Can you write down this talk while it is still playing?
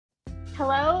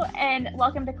Hello and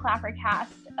welcome to Clappercast,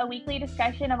 a weekly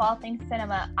discussion of all things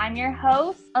cinema. I'm your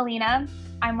host, Alina.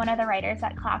 I'm one of the writers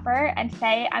at Clapper, and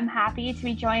today I'm happy to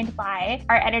be joined by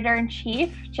our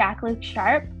editor-in-chief, Jack Luke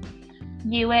Sharp,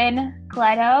 Ewan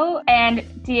Gledo, and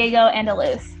Diego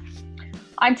Andaluz.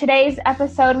 On today's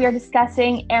episode, we are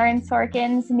discussing Aaron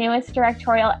Sorkin's newest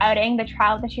directorial outing, The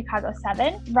Trial of the Chicago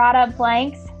 7, Radha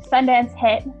Blank's Sundance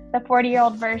hit, The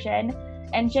 40-Year-Old Version,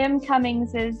 and Jim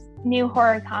Cummings' new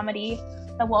horror comedy,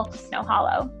 The Wolf of Snow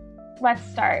Hollow. Let's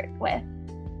start with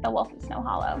The Wolf of Snow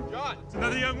Hollow. John, it's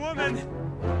another young woman.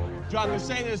 John, they're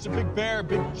saying it's a big bear,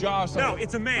 big jaw. No,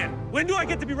 it's a man. When do I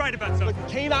get to be right about something? Like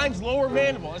canine's lower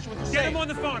mandible. That's what they're saying. Get him on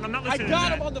the phone. I'm not I listening to got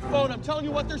that. him on the phone. I'm telling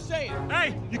you what they're saying.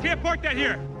 Hey, you can't park that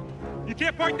here. You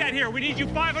can't park that here. We need you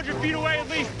 500 feet away at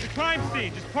least. The crime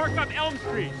scene. Just park up Elm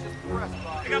Street.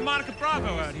 I got Monica Bravo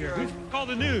out here. Call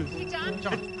the news. Hey, John.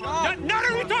 None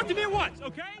of you talk to me at once,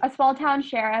 okay? A small-town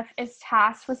sheriff is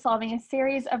tasked with solving a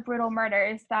series of brutal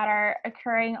murders that are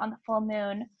occurring on the full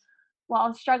moon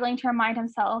while struggling to remind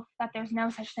himself that there's no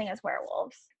such thing as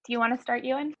werewolves. Do you want to start,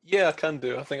 Ewan? Yeah, I can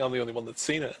do. I think I'm the only one that's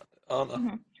seen it, aren't I?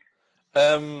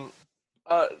 Mm-hmm.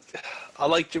 I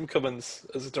like Jim Cummings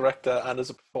as a director and as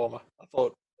a performer. I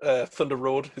thought Thunder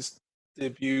Road, his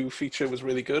debut feature, was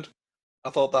really good. I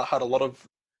thought that had a lot of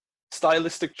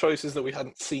stylistic choices that we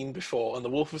hadn't seen before, and The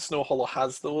Wolf of Snow Hollow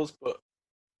has those, but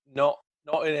not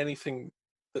in anything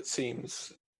that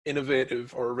seems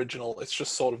innovative or original. It's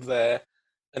just sort of there,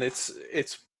 and it's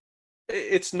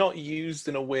not used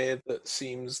in a way that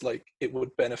seems like it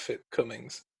would benefit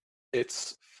Cummings.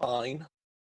 It's fine.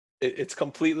 It's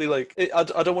completely like I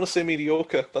don't want to say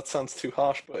mediocre. That sounds too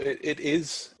harsh, but it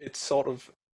is. It's sort of,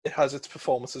 it has its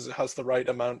performances. It has the right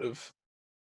amount of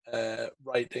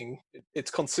writing. It's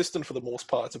consistent for the most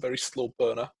part. It's a very slow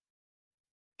burner,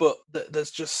 but there's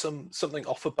just something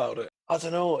off about it. I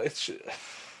don't know. It's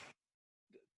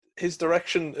his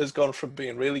direction has gone from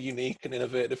being really unique and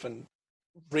innovative and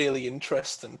really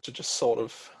interesting to just sort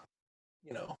of,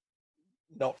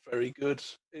 not very good.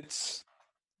 It's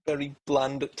very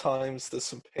bland at times. There's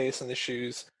some pacing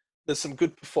issues. There's some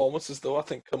good performances, though. I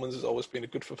think Cummings has always been a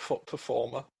good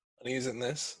performer, and he's in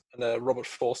this. And Robert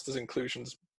Forster's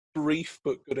inclusion's brief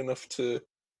but good enough to,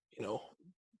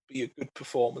 be a good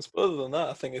performance. But other than that,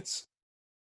 I think it's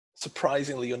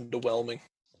surprisingly underwhelming.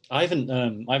 I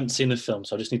haven't seen the film,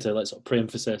 so I just need to sort of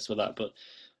pre-emphasize with that. But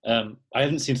I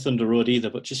haven't seen Thunder Road either.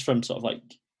 But just from sort of like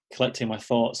collecting my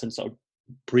thoughts and sort of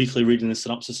briefly reading the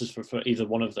synopsises for either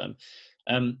one of them,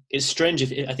 it's strange.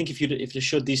 If you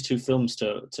showed these two films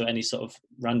to any sort of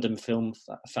random film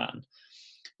fan,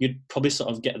 you'd probably sort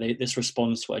of get this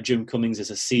response where Jim Cummings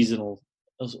is a seasonal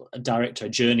director, a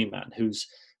journeyman who's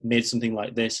made something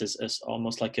like this as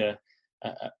almost like a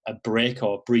break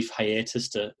or brief hiatus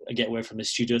to get away from the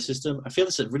studio system. I feel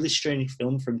it's a really strange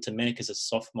film for him to make as a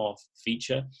sophomore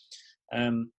feature.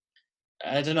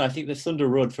 I don't know. I think the Thunder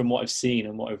Road, from what I've seen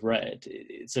and what I've read,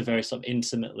 it's a very sort of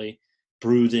intimately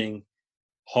brooding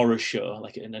horror show,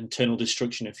 like an internal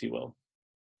destruction, if you will.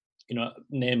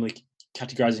 Namely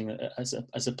categorizing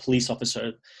as a police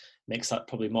officer makes that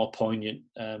probably more poignant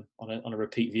on a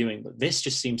repeat viewing. But this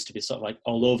just seems to be sort of like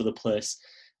all over the place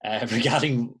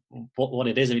regarding what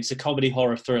it is. I mean, it's a comedy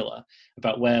horror thriller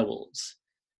about werewolves.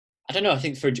 I don't know. I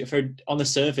think for on the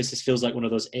surface, this feels like one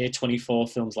of those A24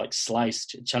 films like Slice,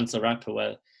 Chance the Rapper,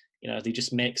 where they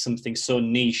just make something so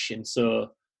niche and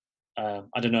so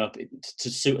I don't know, to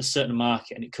suit a certain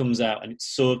market, and it comes out and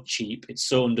it's so cheap, it's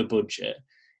so under budget,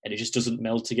 and it just doesn't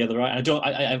meld together right.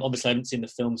 I obviously haven't seen the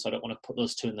film, so I don't want to put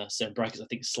those two in the same brackets. I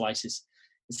think Slice is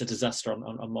a disaster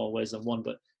on more ways than one.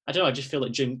 But I don't know. I just feel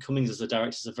like Jim Cummings as a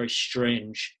director is a very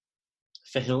strange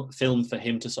film for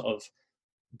him to sort of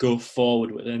go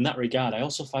forward with. And in that regard, I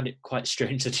also find it quite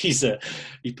strange that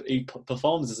he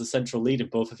performs as a central lead in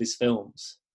both of his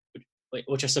films,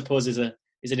 which I suppose is an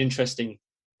interesting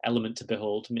element to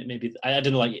behold. Maybe I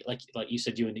don't know, like you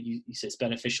said, you said it's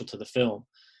beneficial to the film.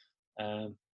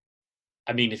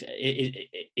 I mean,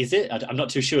 is it? I'm not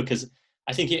too sure, because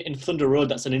I think in Thunder Road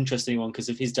that's an interesting one, because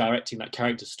if he's directing that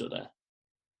character study,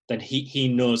 then he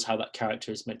knows how that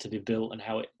character is meant to be built and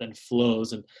how it then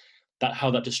flows, and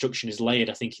how that destruction is laid.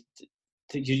 I think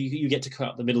you get to cut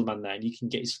out the middleman there, and you can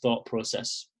get his thought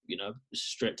process,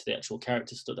 straight to the actual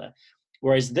character study.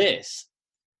 Whereas this,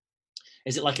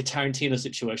 is it like a Tarantino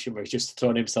situation where he's just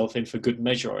thrown himself in for good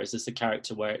measure, or is this a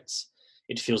character where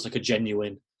it feels like a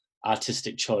genuine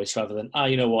artistic choice rather than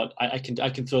you know what, I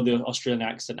can throw the Australian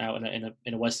accent out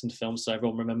in a Western film so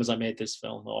everyone remembers I made this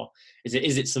film? Or is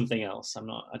it something else? I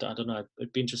don't know.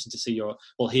 It'd be interesting to see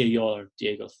hear your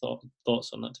Diego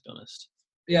thoughts on that, to be honest.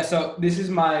 Yeah, so this is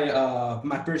my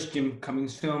first Jim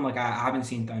Cummings film. Like I haven't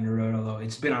seen Thunder Road, although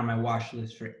it's been on my watch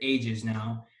list for ages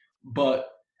now. But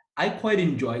I quite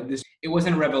enjoyed this. It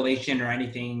wasn't a revelation or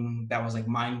anything that was like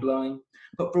mind blowing,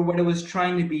 but for what it was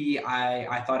trying to be,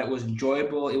 I thought it was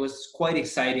enjoyable. It was quite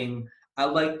exciting. I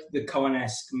liked the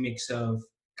Coen-esque mix of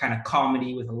kind of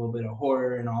comedy with a little bit of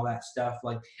horror and all that stuff.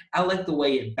 Like I liked the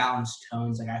way it balanced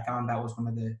tones. Like I found that was one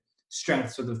of the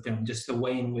strengths of the film, just the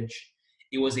way in which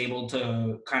it was able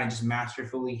to kind of just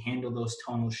masterfully handle those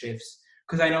tonal shifts.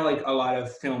 Because I know like a lot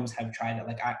of films have tried it.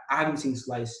 Like I haven't seen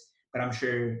Slice, but I'm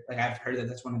sure like I've heard that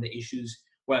that's one of the issues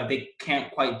where they can't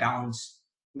quite balance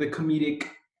the comedic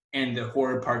and the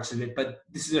horror parts of it. But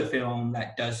this is a film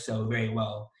that does so very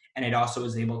well, and it also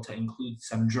is able to include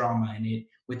some drama in it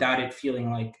without it feeling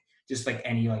like just like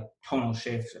any like tonal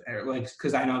shift. Or, like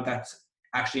because I know that's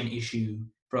actually an issue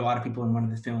for a lot of people in one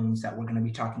of the films that we're going to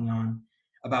be talking on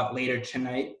about later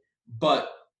tonight.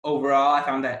 But overall, I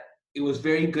found that it was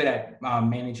very good at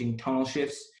managing tonal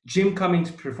shifts. Jim Cummings'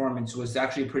 performance was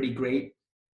actually pretty great.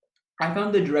 I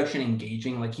found the direction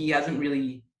engaging. Like he's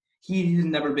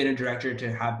never been a director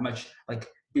to have much like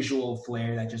visual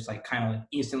flair that just like kind of like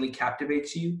instantly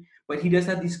captivates you. But he does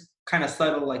have these kind of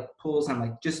subtle like pulls on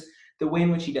like just the way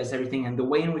in which he does everything and the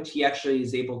way in which he actually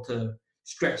is able to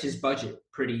stretch his budget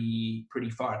pretty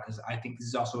far. Because I think this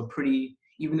is also a pretty,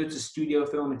 even though it's a studio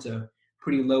film, it's a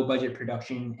pretty low budget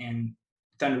production. And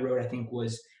Thunder Road, I think,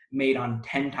 was made on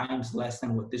 10 times less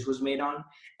than what this was made on.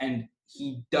 And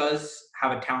he does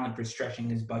have a talent for stretching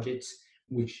his budgets,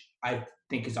 which I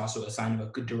think is also a sign of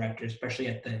a good director, especially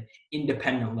at the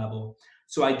independent level.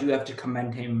 So I do have to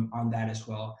commend him on that as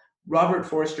well. Robert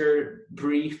Forster,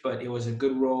 brief, but it was a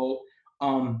good role.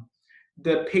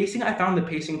 The pacing, I found the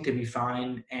pacing to be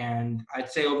fine, and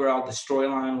I'd say overall the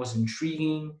storyline was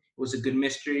intriguing. It was a good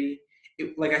mystery.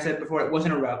 Like I said before, it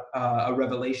wasn't a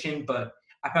revelation, but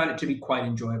I found it to be quite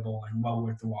enjoyable and well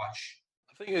worth the watch.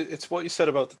 I think it's what you said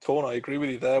about the tone. I agree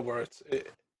with you there, where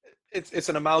it's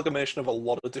an amalgamation of a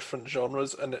lot of different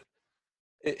genres, and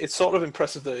it's sort of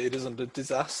impressive that it isn't a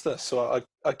disaster. So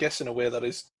I guess in a way that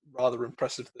is rather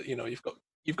impressive that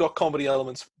you've got comedy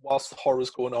elements whilst the horror's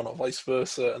going on, or vice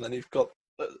versa, and then you've got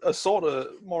a sort of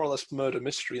more or less murder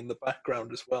mystery in the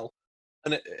background as well.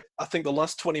 And I think the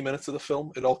last 20 minutes of the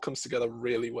film, it all comes together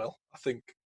really well. I think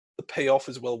the payoff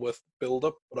is well worth the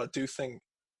build-up, but I do think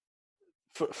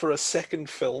for a second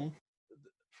film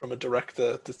from a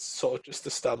director that's sort of just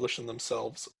establishing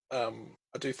themselves, I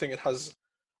do think it has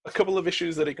a couple of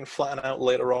issues that he can flatten out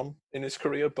later on in his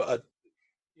career, but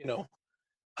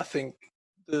I think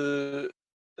there's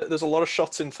a lot of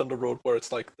shots in Thunder Road where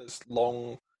it's like there's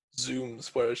long zooms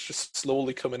where it's just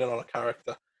slowly coming in on a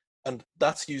character, and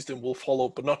that's used in Wolf Hollow,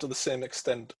 but not to the same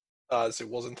extent as it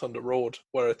was in Thunder Road,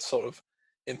 where it's sort of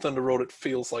in Thunder Road it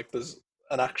feels like there's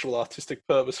an actual artistic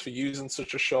purpose for using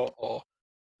such a shot, or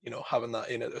having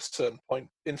that in at a certain point.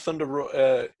 In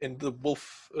in the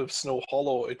Wolf of Snow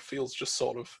Hollow, it feels just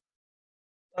sort of,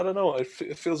 I don't know,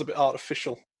 it feels a bit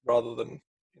artificial rather than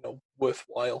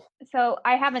worthwhile. So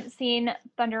I haven't seen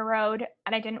Thunder Road,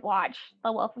 and I didn't watch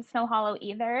The Wolf of Snow Hollow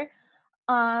either.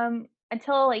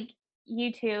 Until like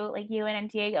you two, like you and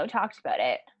Diego, talked about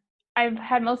it. I've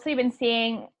had mostly been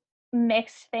seeing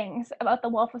mixed things about The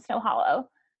Wolf of Snow Hollow.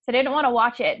 So I didn't want to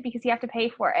watch it because you have to pay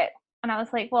for it. And I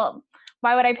was like, well,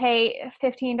 why would I pay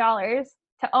 $15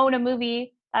 to own a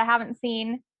movie that I haven't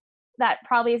seen that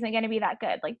probably isn't going to be that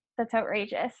good? Like, that's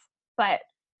outrageous. But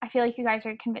I feel like you guys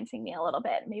are convincing me a little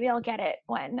bit. Maybe I'll get it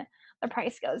when the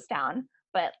price goes down.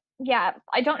 But yeah,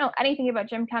 I don't know anything about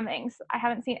Jim Cummings. I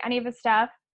haven't seen any of his stuff.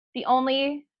 The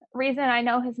only reason I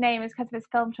know his name is because of his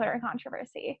film Twitter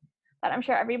controversy that I'm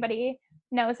sure everybody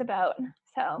knows about.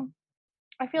 So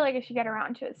I feel like I should get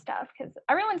around to his stuff because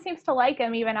everyone seems to like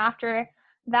him even after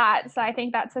that. So I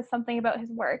think that says something about his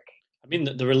work. I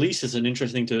mean, the release is an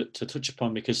interesting to touch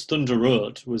upon because Thunder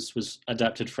Road was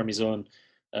adapted from his own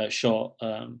short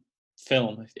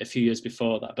film a few years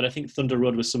before that. But I think Thunder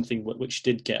Road was something which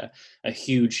did get a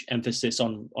huge emphasis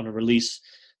on a release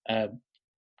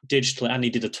digitally, and he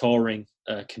did a touring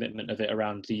commitment of it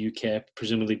around the UK,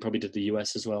 presumably probably did the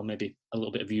US as well, maybe a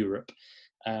little bit of Europe.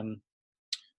 And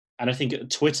I think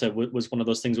Twitter was one of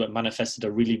those things where it manifested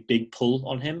a really big pull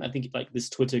on him. I think like this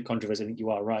Twitter controversy, I think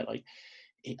you are right. Like,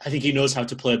 I think he knows how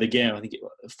to play the game. I think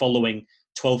following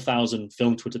 12,000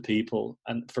 film Twitter people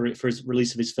and for his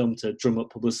release of his film to drum up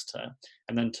publicity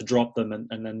and then to drop them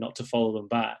and then not to follow them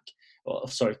back. Or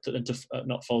sorry, to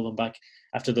not follow them back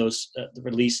after those the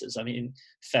releases. I mean,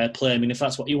 fair play. I mean, if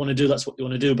that's what you want to do, that's what you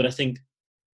want to do. But I think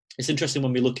it's interesting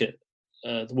when we look at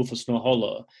The Wolf of Snow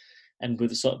Hollow. and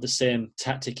with sort of the same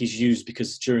tactic he's used,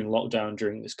 because during lockdown,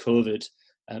 during this COVID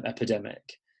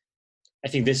epidemic, I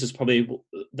think this was probably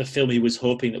the film he was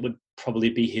hoping that would probably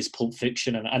be his Pulp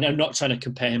Fiction. And I'm not trying to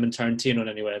compare him and Tarantino in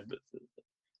any way, but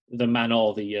the man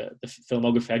or the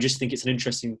filmography. I just think it's an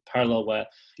interesting parallel where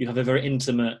you have a very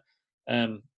intimate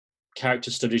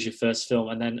character study as your first film,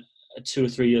 and then 2 or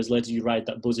 3 years later you ride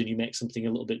that buzz and you make something a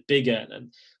little bit bigger.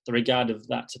 And the regard of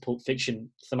that to Pulp Fiction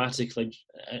thematically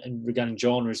and regarding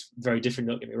genre is very different,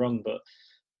 don't get me wrong, but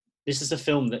this is a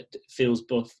film that feels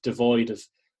both devoid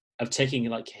of taking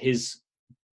like his,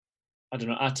 I don't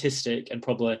know, artistic and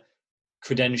probably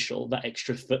credential that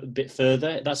extra bit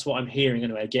further. That's what I'm hearing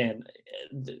anyway. Again,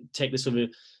 take this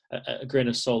with a grain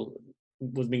of salt,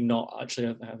 with me not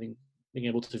actually being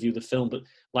able to view the film, but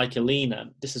like Alina,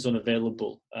 this is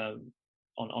unavailable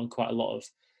on quite a lot of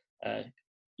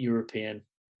European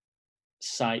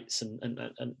sites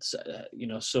and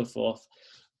so forth.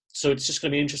 So it's just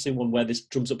going to be an interesting one where this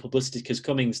drums up publicity, because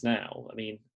Cummings now, I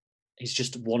mean, he's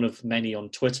just one of many on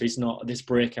Twitter. He's not this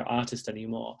breakout artist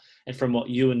anymore. And from what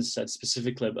Ewan said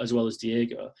specifically, as well as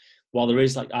Diego, while there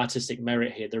is like artistic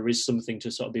merit here, there is something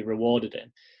to sort of be rewarded in.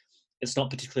 It's not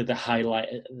particularly the highlight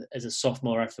as a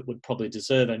sophomore effort would probably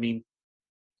deserve. I mean,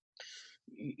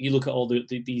 you look at all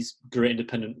these great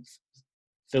independent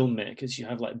filmmakers. You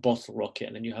have like Bottle Rocket,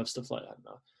 and then you have stuff like, I don't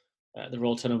know, the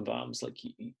Royal Tenenbaums,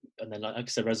 and then like I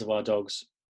said, Reservoir Dogs,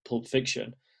 Pulp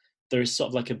Fiction. There is sort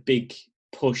of like a big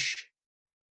push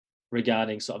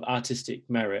regarding sort of artistic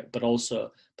merit, but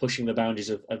also pushing the boundaries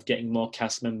of getting more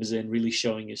cast members in, really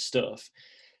showing your stuff.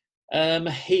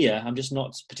 Here, I'm just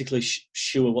not particularly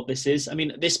sure what this is. I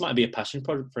mean, this might be a passion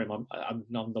project for him. I'm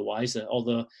none the wiser,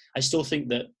 although I still think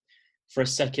that for a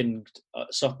second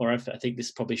sophomore effort, I think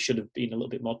this probably should have been a little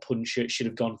bit more punchy. It should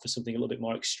have gone for something a little bit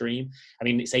more extreme. I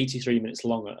mean, it's 83 minutes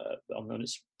long on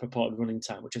its purported running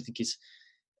time, which I think is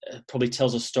probably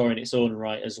tells a story in its own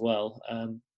right as well.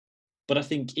 But I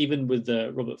think even with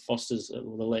the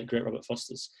late great Robert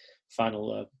Foster's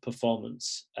final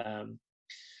performance,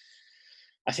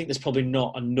 I think there's probably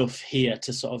not enough here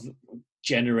to sort of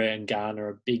generate and garner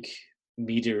a big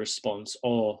media response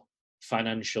or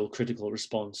financial critical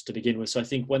response to begin with. So I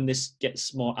think when this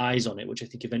gets more eyes on it, which I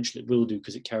think eventually it will do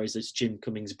because it carries this Jim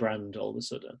Cummings brand all of a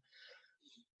sudden,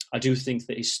 I do think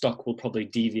that his stock will probably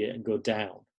deviate and go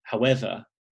down. However,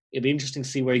 it'll be interesting to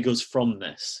see where he goes from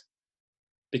this,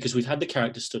 because we've had the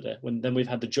character study, then we've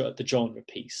had the genre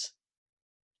piece.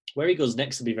 Where he goes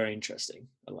next will be very interesting.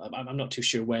 I'm not too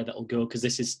sure where that'll go, because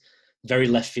this is very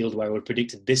left field where I would have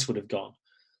predicted this would have gone.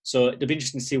 So it'll be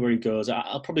interesting to see where he goes.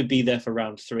 I'll probably be there for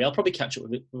round 3. I'll probably catch up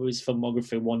with his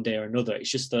filmography one day or another. It's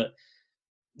just that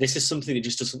this is something that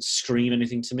just doesn't scream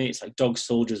anything to me. It's like Dog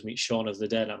Soldiers meet Shaun of the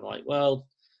Dead. I'm like, well,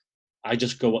 I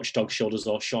just go watch Dog Soldiers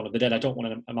or Shaun of the Dead. I don't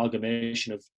want an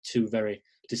amalgamation of two very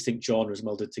distinct genres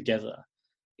melded together.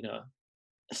 You know,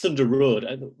 Thunder Road,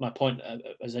 my point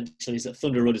essentially is that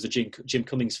Thunder Road is a Jim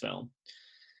Cummings film.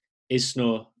 Is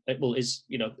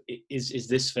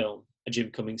this film a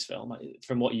Jim Cummings film?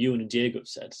 From what Ewan and Diego have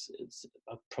said,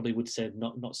 I probably would say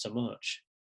not so much.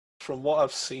 From what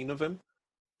I've seen of him,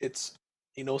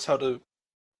 he knows how to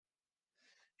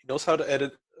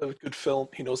edit a good film.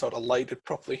 He knows how to light it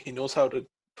properly. He knows how to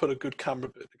put a good camera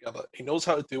bit together. He knows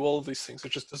how to do all of these things.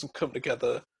 It just doesn't come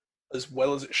together as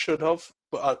well as it should have.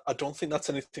 But I don't think that's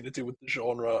anything to do with the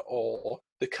genre or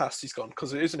the cast he's got,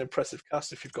 because it is an impressive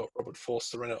cast if you've got Robert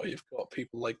Forster in it or you've got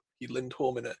people like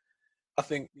Lindholm in it. I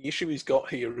think the issue he's got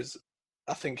here is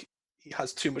I think he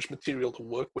has too much material to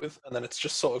work with, and then it's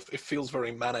just sort of, it feels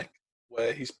very manic,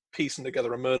 where he's piecing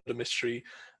together a murder mystery,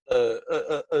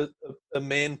 a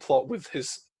main plot with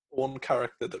his own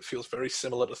character that feels very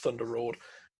similar to Thunder Road,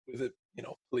 with a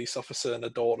police officer and a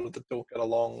daughter that don't get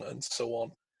along and so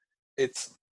on.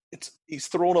 He's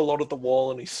thrown a lot at the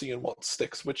wall and he's seeing what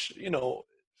sticks, which,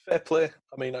 fair play.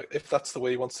 I mean, if that's the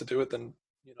way he wants to do it, then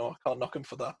I can't knock him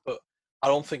for that. But I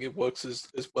don't think it works as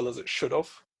well as it should have.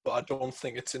 But I don't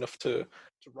think it's enough to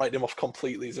write him off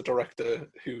completely as a director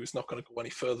who's not going to go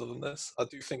any further than this. I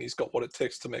do think he's got what it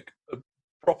takes to make a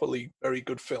properly very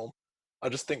good film. I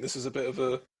just think this is a bit of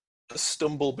a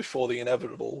stumble before the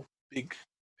inevitable big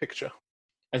picture.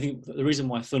 I think the reason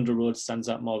why Thunder Road stands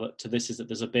out more to this is that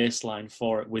there's a baseline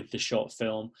for it with the short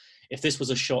film. If this was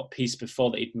a short piece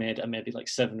before that he'd made maybe like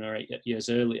 7 or 8 years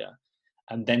earlier,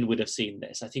 and then we'd have seen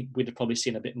this, I think we'd have probably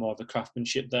seen a bit more of a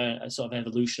craftsmanship there, a sort of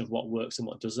evolution of what works and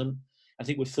what doesn't. I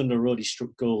think with Thunder Road, he struck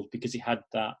gold because he had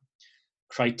that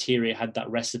criteria, had that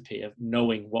recipe of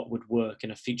knowing what would work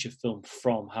in a feature film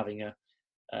from having a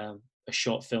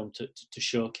short film to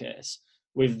showcase.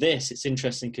 With this, it's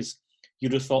interesting because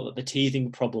you'd have thought that the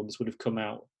teething problems would have come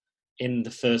out in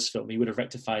the first film, he would have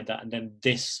rectified that, and then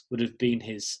this would have been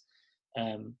his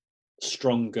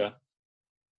stronger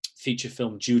feature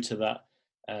film due to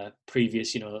that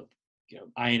previous,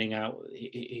 ironing out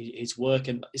his work.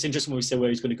 And it's interesting when we say where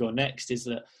he's going to go next, is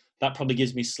that probably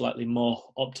gives me slightly more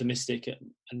optimistic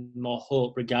and more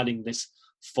hope regarding this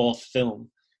fourth film,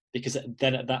 because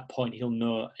then at that point he'll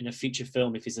know in a feature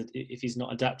film, if he's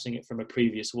not adapting it from a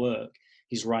previous work,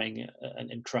 he's writing it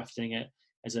and crafting it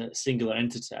as a singular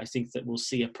entity. I think that we'll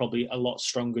see probably a lot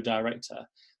stronger director.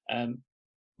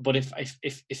 But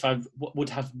if I would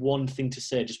have one thing to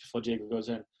say just before Diego goes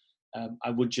in,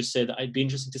 I would just say that I'd be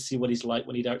interested to see what he's like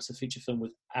when he directs a feature film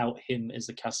without him as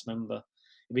the cast member.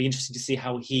 It'd be interesting to see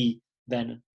how he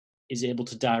then is able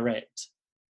to direct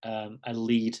a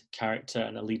lead character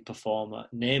and a lead performer,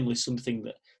 namely something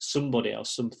that somebody or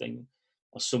something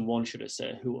or someone, should I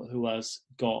say, who has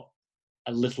got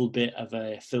a little bit of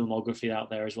a filmography out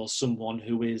there as well. Someone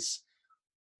who is,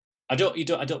 I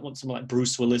don't want someone like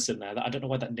Bruce Willis in there. I don't know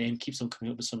why that name keeps on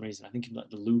coming up for some reason. I think in like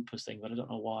the Looper thing, but I don't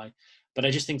know why. But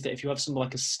I just think that if you have someone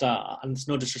like a star, and it's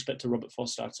no disrespect to Robert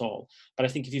Forster at all, but I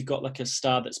think if you've got like a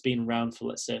star that's been around for,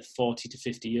 let's say, 40 to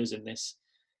 50 years in this,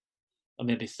 or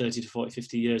maybe 30 to 40,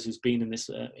 50 years, who's been in this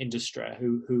industry,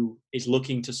 who is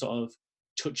looking to sort of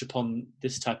touch upon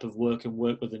this type of work and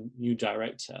work with a new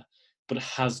director, but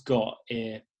has got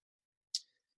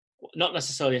not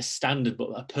necessarily a standard,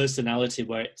 but a personality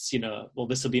where it's, well,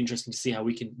 this will be interesting to see how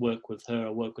we can work with her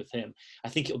or work with him. I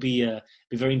think it'll be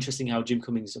very interesting how Jim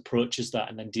Cummings approaches that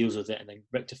and then deals with it and then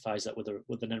rectifies that with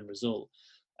an end result.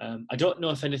 I don't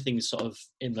know if anything is sort of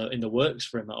in the works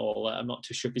for him at all. I'm not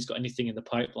too sure if he's got anything in the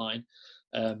pipeline.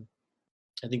 I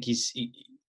think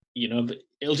but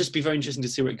it'll just be very interesting to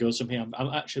see where it goes from here.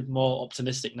 I'm actually more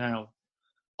optimistic now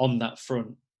on that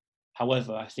front.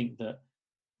 However, I think that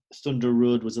Thunder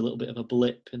Road was a little bit of a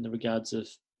blip in the regards of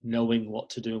knowing what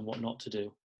to do and what not to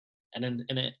do. And in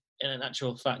an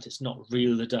actual fact, it's not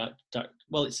really the dark.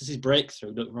 Well, it's his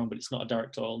breakthrough, don't get me wrong, but it's not a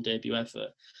directorial debut effort,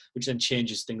 which then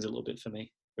changes things a little bit for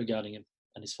me regarding him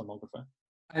and his filmography.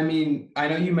 I mean, I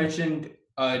know you mentioned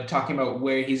talking about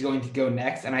where he's going to go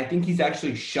next, and I think he's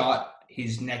actually shot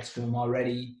his next film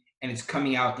already, and it's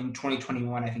coming out in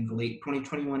 2021, I think late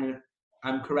 2021, if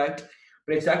I'm correct.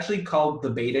 But it's actually called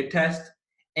The Beta Test,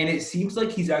 and it seems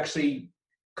like he's actually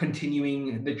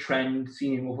continuing the trend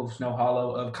seen in Wolf of Snow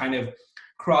Hollow of kind of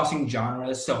crossing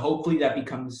genres. So hopefully that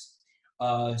becomes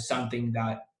something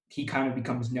that he kind of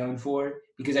becomes known for,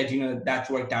 because I do know that's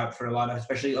worked out for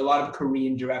especially a lot of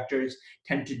Korean directors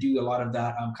tend to do a lot of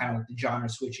that kind of like the genre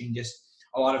switching, just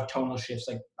a lot of tonal shifts.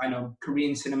 Like I know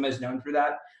Korean cinema is known for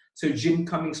that. So Jim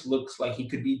Cummings looks like he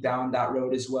could be down that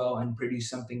road as well and produce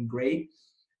something great.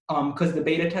 Because the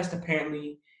Beta Test,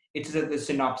 apparently, it says that the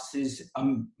synopsis,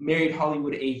 married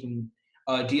Hollywood agent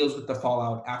deals with the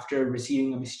fallout after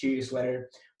receiving a mysterious letter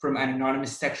from an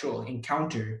anonymous sexual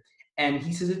encounter. And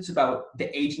he says it's about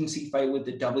the agency fight with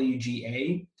the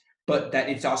WGA, but that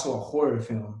it's also a horror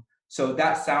film. So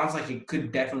that sounds like it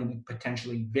could definitely be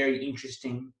potentially very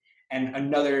interesting. And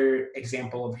another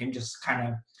example of him just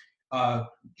kind of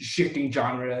shifting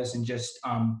genres and just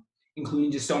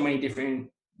including just so many different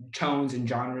tones and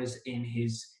genres in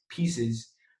his pieces.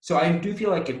 So I do feel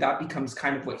like if that becomes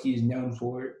kind of what he's known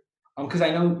for, because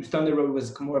I know Thunder Road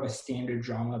was more of a standard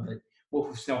drama, but Wolf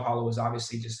of Snow Hollow was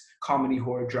obviously just comedy,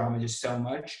 horror, drama, just so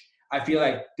much. I feel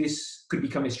like this could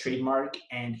become his trademark,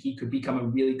 and he could become a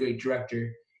really great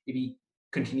director if he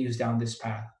continues down this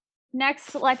path.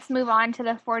 Next, let's move on to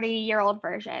the 40-year-old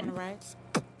version. All right.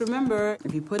 Remember,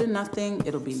 if you put in nothing,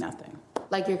 it'll be nothing.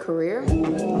 Like your career?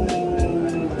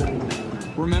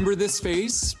 Remember this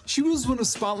face? She was one of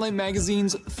Spotlight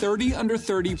Magazine's 30 under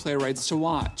 30 playwrights to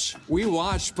watch. We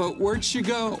watched, but where'd she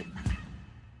go?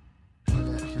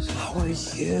 How are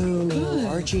you? Good.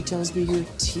 Archie tells me you're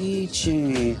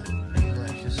teaching.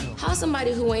 How's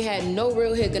somebody who ain't had no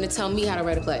real hit gonna tell me how to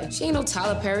write a play? She ain't no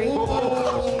Tyler Perry.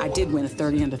 I did win a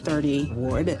 30 under 30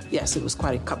 award. Yes, it was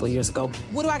quite a couple of years ago.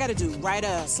 What do I gotta do? Write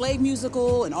a slave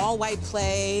musical, an all-white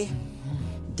play?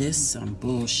 This is some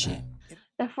bullshit.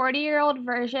 The 40-year-old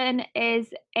version is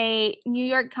a New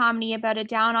York comedy about a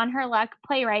down-on-her-luck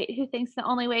playwright who thinks the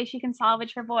only way she can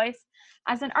salvage her voice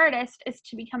as an artist is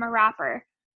to become a rapper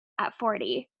at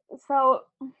 40. So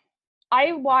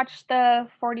I watched the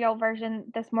 40-year-old version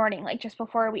this morning, like just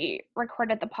before we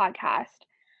recorded the podcast.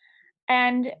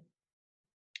 And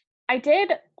I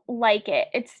did like it.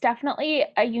 It's definitely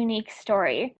a unique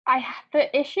story.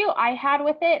 The issue I had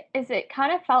with it is it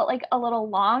kind of felt like a little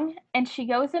long, and she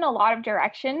goes in a lot of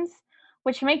directions,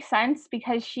 which makes sense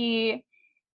because she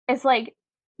is like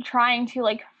trying to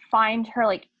like find her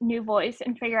like new voice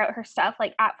and figure out her stuff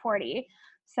like at 40.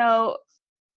 So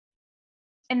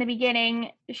in the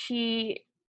beginning, she's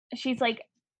like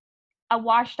a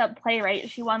washed up playwright.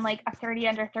 She won like a 30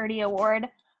 under 30 award.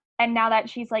 And now that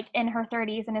she's like in her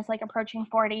 30s and is like approaching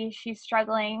 40, she's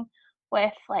struggling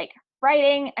with like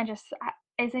writing and just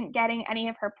isn't getting any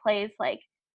of her plays like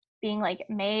being like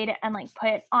made and like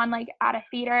put on like at a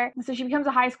theater. So she becomes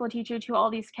a high school teacher to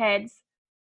all these kids,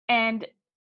 and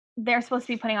they're supposed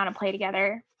to be putting on a play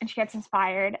together, and she gets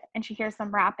inspired and she hears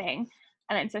them rapping.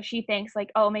 And then so she thinks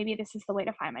like, oh, maybe this is the way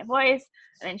to find my voice.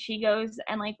 And then she goes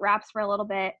and like raps for a little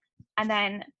bit. And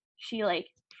then she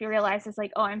realizes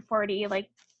like, oh, I'm 40. Like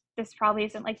this probably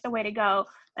isn't like the way to go.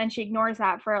 And she ignores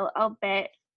that for a bit.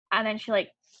 And then she like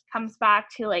comes back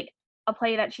to like a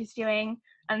play that she's doing.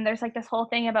 And there's like this whole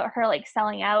thing about her like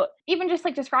selling out. Even just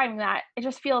like describing that, it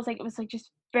just feels like it was like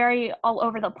just very all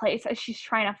over the place as she's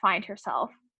trying to find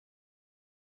herself.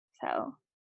 So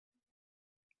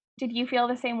did you feel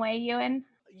the same way, Ewan?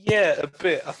 Yeah, a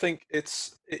bit. I think it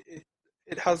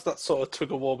has that sort of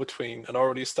tug of war between an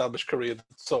already established career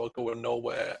that's sort of going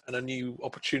nowhere and a new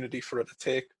opportunity for her to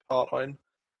take part-time.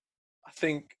 I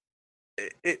think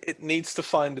it needs to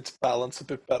find its balance a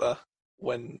bit better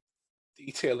when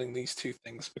detailing these two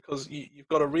things, because you've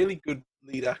got a really good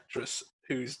lead actress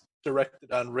who's directed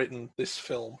and written this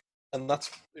film, and that's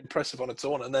impressive on its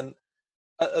own. And then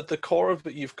at the core of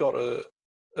it, you've got a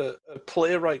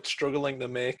playwright struggling to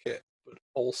make it, but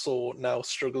also now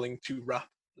struggling to rap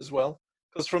as well.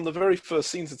 Because from the very first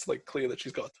scenes, it's like clear that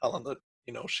she's got a talent that,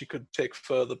 you know, she could take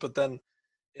further, but then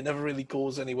it never really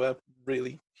goes anywhere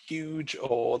really huge,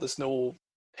 or there's no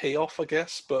payoff, I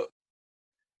guess. But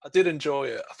I did enjoy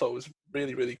it. I thought it was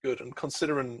really, really good. And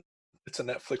considering it's a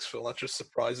Netflix film, that just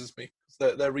surprises me.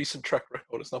 Their recent track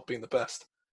record has not been the best.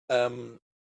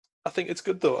 I think it's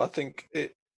good though. I think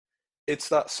it's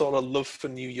that sort of love for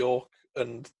New York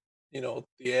and, you know,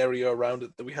 the area around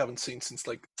it that we haven't seen since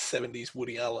like 70s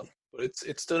Woody Allen. But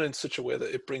it's done in such a way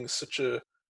that it brings such a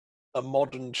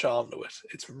modern charm to it.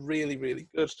 It's really, really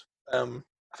good.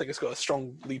 I think it's got a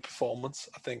strong lead performance.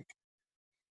 I think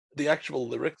the actual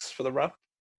lyrics for the rap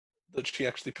that she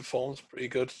actually performs pretty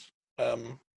good. I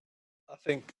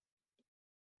think,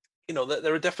 you know,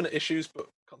 there are definite issues, but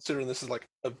considering this is like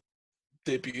a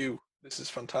debut, this is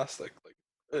fantastic.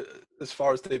 Like as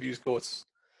far as debuts go,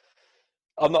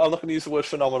 I'm not going to use the word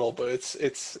phenomenal, but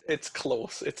it's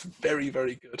close. It's very,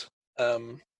 very good. I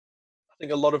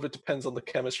think a lot of it depends on the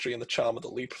chemistry and the charm of the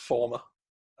lead performer.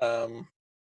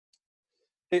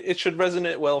 It should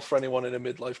resonate well for anyone in a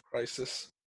midlife crisis.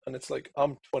 And it's like,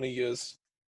 I'm 20 years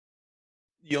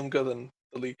younger than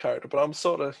the lead character, but I'm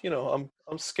sort of, you know,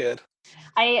 I'm scared.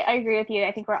 I agree with you.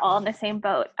 I think we're all in the same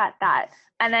boat at that.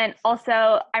 And then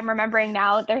also, I'm remembering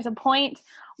now, there's a point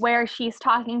where she's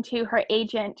talking to her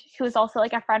agent, who is also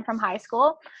like a friend from high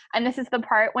school. And this is the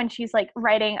part when she's like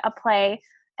writing a play,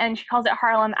 and she calls it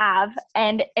Harlem Ave,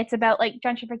 and it's about like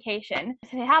gentrification.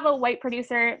 So they have a white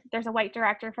producer, there's a white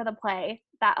director for the play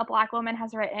that a Black woman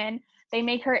has written. They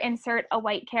make her insert a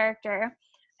white character.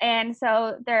 And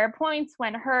so there are points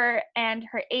when her and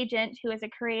her agent, who is a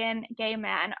Korean gay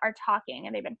man, are talking,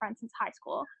 and they've been friends since high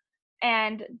school.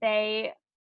 And they're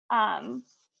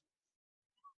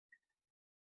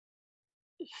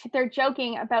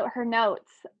joking about her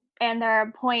notes. And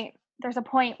there's a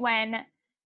point when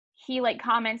he like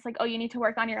comments like, oh, you need to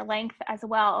work on your length as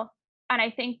well. And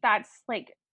I think that's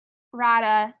like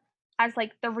Radha as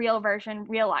like the real version,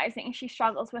 realizing she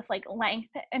struggles with like length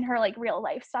in her like real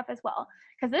life stuff as well.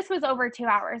 Because this was over 2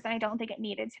 hours, and I don't think it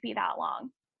needed to be that long.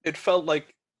 It felt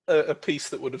like a piece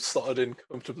that would have slotted in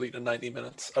comfortably to 90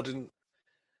 minutes. I didn't.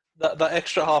 That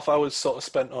extra half hour was sort of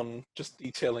spent on just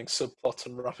detailing subplots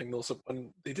and wrapping those up,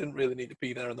 and they didn't really need to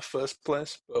be there in the first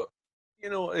place. But you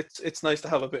know, it's nice to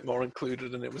have a bit more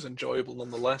included, and it was enjoyable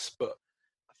nonetheless. But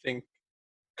I think,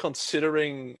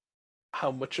 considering how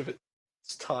much of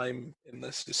its time in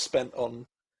this is spent on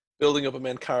building up a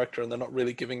main character and they're not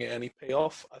really giving it any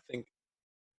payoff, I think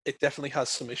it definitely has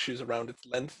some issues around its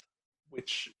length,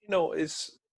 which, you know,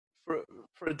 is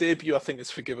for a debut, I think it's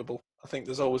forgivable. I think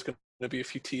there's always going to be a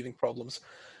few teething problems,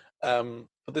 but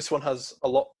this one has a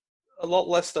lot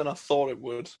less than I thought it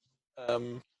would.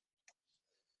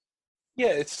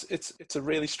 Yeah, it's a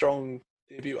really strong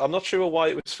debut. I'm not sure why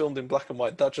it was filmed in black and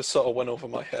white. That just sort of went over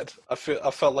my head. I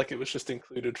felt like it was just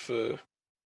included for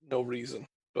no reason,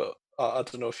 but I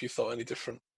don't know if you thought any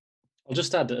different. I'll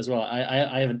just add that as well.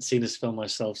 I haven't seen this film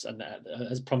myself, and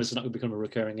as promised, it's not going to become a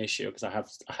recurring issue because I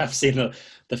have seen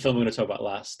the film we're going to talk about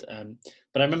last.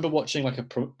 But I remember watching like a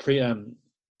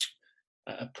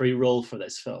pre-roll for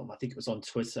this film. I think it was on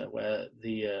Twitter, where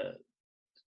the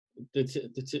the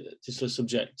titular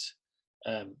subject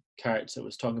character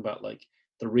was talking about like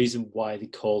the reason why they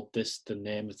called this the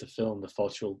name of the film, the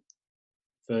 40-year-old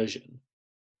version,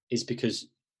 is because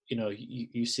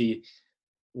you see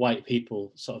white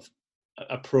people sort of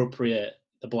appropriate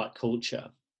the black culture,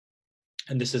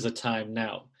 and this is a time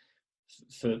now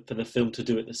for the film to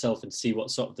do it itself and see what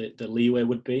sort of the leeway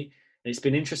would be. And it's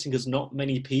been interesting because not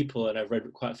many people, and I've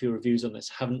read quite a few reviews on this,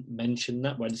 haven't mentioned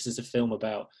that, where this is a film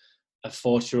about a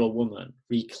 40-year-old woman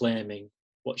reclaiming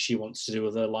what she wants to do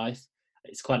with her life.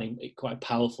 It's quite a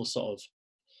powerful sort of,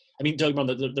 I mean, don't get me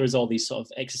wrong, that there is all these sort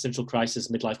of existential crisis,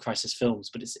 midlife crisis films,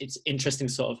 but it's interesting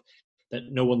sort of that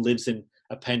no one lives in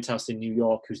a penthouse in New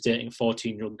York who's dating a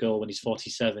 14-year-old girl when he's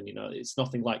 47. It's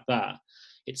nothing like that.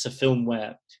 It's a film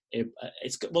where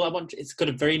it's got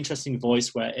a very interesting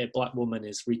voice where a black woman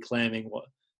is reclaiming what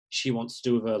she wants to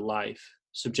do with her life,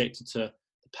 subjected to the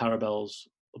parables,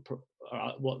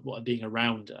 what are being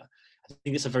around her. I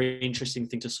think it's a very interesting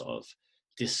thing to sort of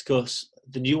discuss.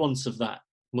 The nuance of that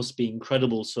must be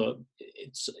incredible. So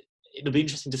it'll be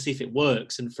interesting to see if it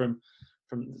works. And from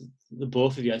the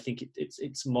both of you, I think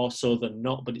it's more so than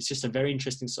not. But it's just a very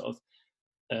interesting sort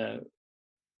of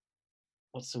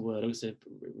what's the word? I would say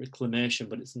reclamation,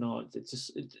 but it's not. It's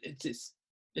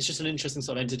just an interesting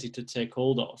sort of entity to take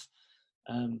hold of.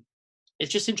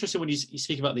 It's just interesting when you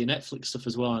speak about the Netflix stuff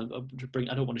as well.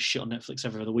 I don't want to shit on Netflix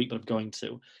every other week, but I'm going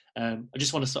to. I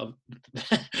just want to sort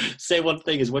of say one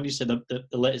thing is when you said the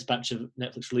latest batch of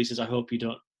Netflix releases, I hope you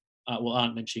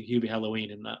aren't mentioning Hubie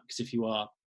Halloween in that, because if you are,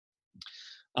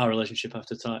 our relationship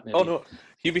after time. Maybe oh no,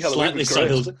 Hubie Halloween was great.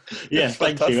 Soiled. Yeah,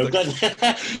 thank you. I'm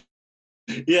glad.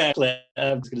 Yeah,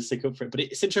 I'm just going to stick up for it. But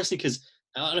it's interesting because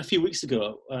a few weeks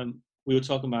ago, we were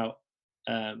talking about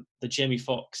the Jamie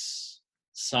Foxx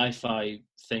sci-fi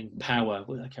thing, Power,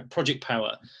 Project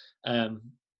Power, and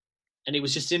it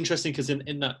was just interesting because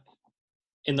in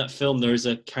that film there is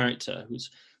a character who's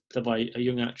played by a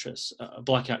young actress, a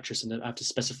black actress, and I have to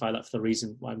specify that for the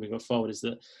reason why we go forward is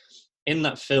that in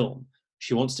that film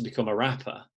she wants to become a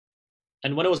rapper.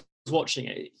 And when I was watching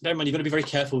it, bear in mind, you've got to be very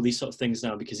careful with these sort of things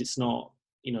now, because it's not,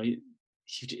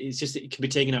 it's just, it can be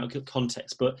taken out of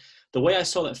context. But the way I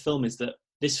saw that film is that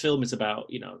this film is about,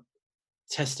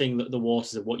 testing the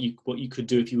waters of what you could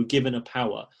do if you were given a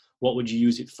power. What would you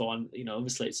use it for? And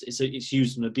obviously it's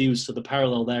used and abused. So the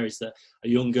parallel there is that a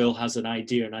young girl has an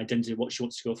idea, an identity of what she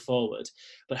wants to go forward.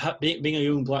 But being a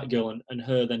young black girl and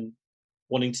her then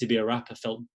wanting to be a rapper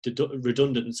felt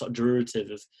redundant and sort of derivative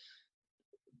of,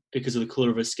 because of the colour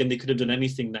of her skin. They could have done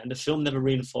anything there. And the film never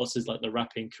reinforces like the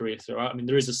rapping career throughout. I mean,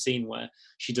 there is a scene where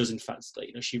she does in fact,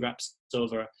 she raps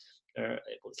over,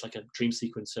 it's like a dream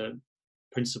sequence, her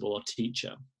principal or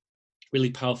teacher.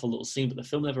 Really powerful little scene, but the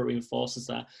film never reinforces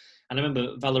that. And I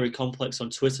remember Valerie Complex on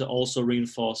Twitter also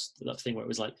reinforced that thing where it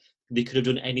was like, they could have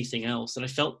done anything else. And I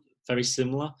felt very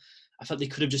similar. I felt they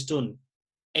could have just done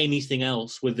anything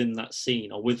else within that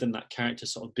scene or within that character,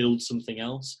 sort of build something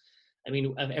else. I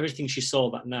mean, everything she saw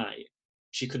that night,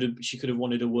 she could have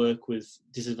wanted to work with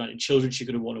disadvantaged children. She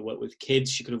could have wanted to work with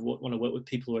kids. She could have wanted to work with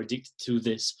people who are addicted to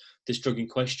this drug in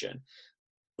question.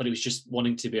 But it was just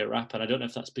wanting to be a rapper. And I don't know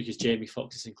if that's because Jamie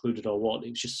Foxx is included or what.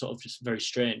 It was just sort of just very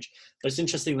strange. But it's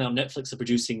interesting now Netflix are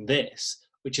producing this,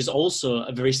 which is also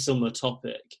a very similar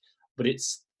topic, but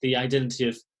it's the identity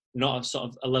of not a sort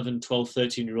of 11, 12,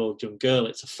 13-year-old young girl.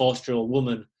 It's a 40-year-old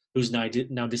woman who's now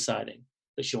deciding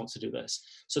that she wants to do this.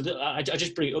 So I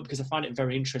just bring it up because I find it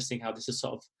very interesting how this is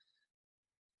sort of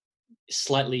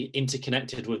slightly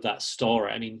interconnected with that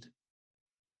story. I mean,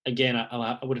 again,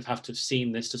 I would have to have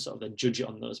seen this to sort of then judge it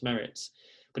on those merits.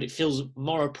 But it feels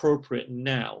more appropriate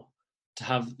now to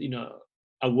have,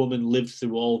 a woman live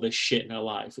through all this shit in her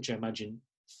life, which I imagine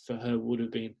for her would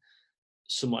have been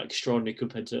somewhat extraordinary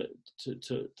compared to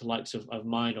the likes of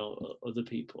mine or other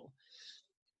people.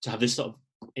 To have this sort of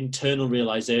internal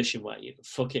realization where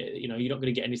fuck it, you're not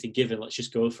going to get anything given, let's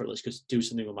just go for it, let's just do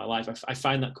something with my life. I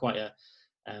find that quite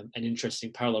an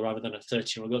interesting parallel rather than a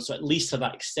 13-year-old girl. So at least to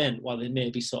that extent, while they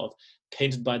may be sort of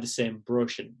painted by the same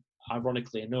brush, and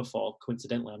ironically enough or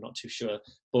coincidentally, I'm not too sure,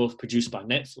 both produced by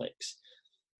Netflix,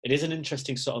 it is an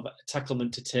interesting sort of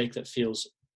tacklement to take that feels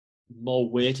more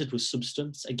weighted with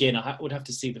substance. Again, I would have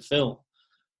to see the film,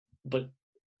 but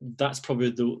that's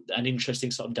probably an interesting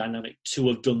sort of dynamic to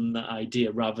have done that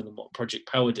idea rather than what Project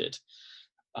Power did,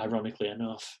 ironically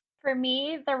enough. For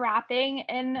me, the rapping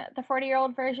in the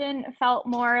 40-year-old version felt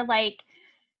more like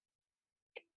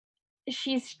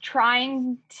she's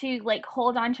trying to like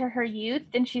hold on to her youth,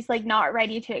 and she's like not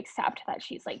ready to accept that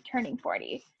she's like turning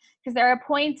 40. Because there are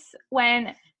points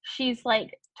when she's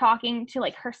like talking to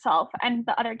like herself and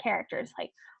the other characters, like,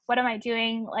 what am I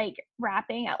doing, like,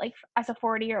 rapping at, like, as a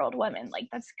 40-year-old woman? Like,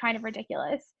 that's kind of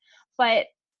ridiculous. But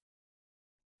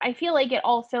I feel like it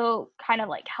also kind of,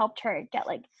 like, helped her get,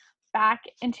 like, back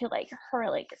into, like, her,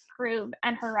 like, groove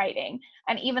and her writing.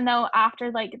 And even though after,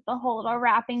 like, the whole little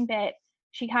rapping bit,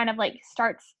 she kind of, like,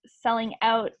 starts selling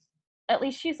out, at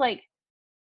least she's, like,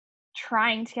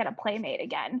 trying to get a playmate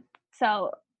again.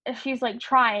 So she's, like,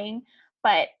 trying,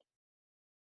 but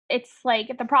it's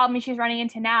like the problem she's running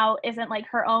into now isn't, like,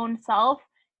 her own self,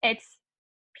 it's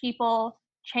people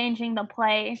changing the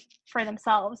play for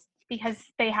themselves because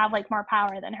they have, like, more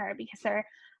power than her because they're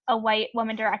a white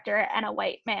woman director and a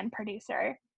white man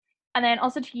producer. And then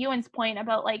also to Ewan's point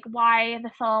about, like, why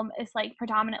the film is, like,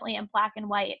 predominantly in black and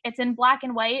white. It's in black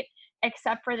and white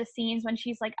except for the scenes when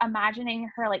she's, like, imagining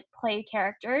her, like, play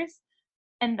characters,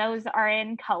 and those are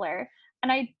in color. And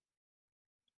I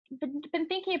been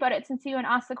thinking about it since Ewan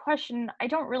asked the question. I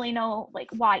don't really know, like,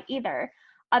 why either,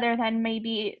 other than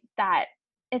maybe that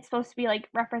it's supposed to be, like,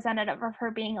 representative of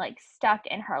her being, like, stuck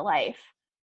in her life.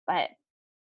 But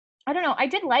I don't know. I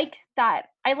did like that.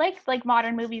 I like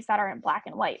modern movies that are in black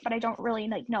and white, but I don't really,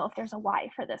 like, know if there's a why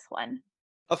for this one.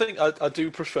 I think I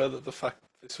do prefer that the fact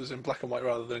that this was in black and white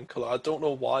rather than color. I don't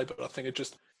know why, but I think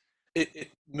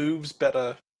it moves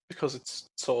better because it's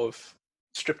sort of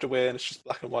stripped away and it's just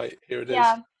black and white. Here it is.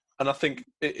 Yeah. And I think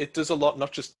it does a lot,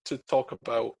 not just to talk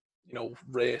about,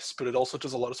 race, but it also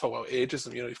does a lot to talk about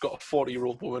ageism. You've got a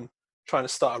 40-year-old woman trying to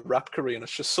start a rap career, and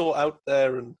it's just so out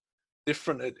there and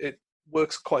different. It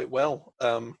works quite well.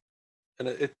 And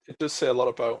it does say a lot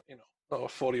about, a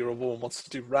 40-year-old woman wants to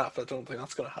do rap. I don't think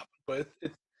that's going to happen. But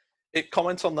it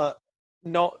comments on that,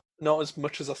 not as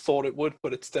much as I thought it would,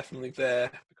 but it's definitely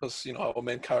there because, our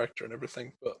main character and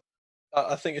everything. But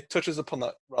I think it touches upon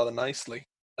that rather nicely.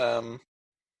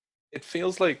 It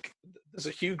feels like there's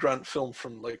a Hugh Grant film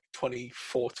from like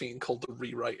 2014 called The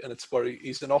Rewrite, and it's where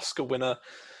he's an Oscar winner,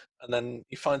 and then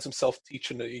he finds himself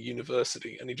teaching at a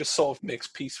university, and he just sort of makes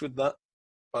peace with that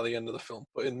by the end of the film.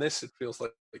 But in this, it feels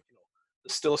like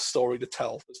there's still a story to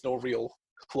tell. There's no real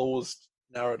closed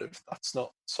narrative. That's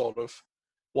not sort of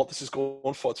what this is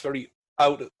going for. It's very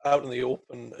out in the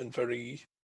open and very,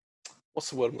 what's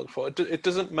the word I'm looking for? It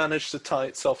doesn't manage to tie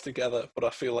itself together, but I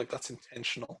feel like that's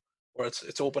intentional. Where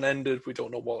it's open-ended, we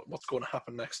don't know what's going to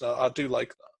happen next. I do like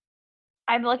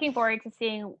that. I'm looking forward to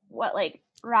seeing what, like,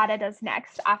 Radha does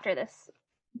next after this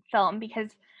film,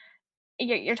 because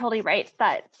you're totally right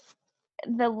that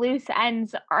the loose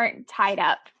ends aren't tied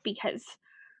up, because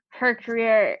her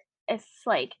career is,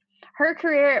 like,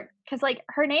 because, like,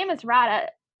 her name is Radha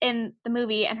in the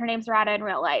movie and her name's Radha in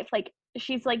real life. Like,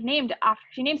 she's, like,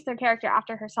 she names their character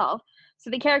after herself. So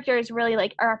the character is really,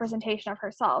 like, a representation of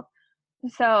herself.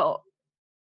 So,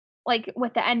 like,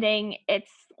 with the ending,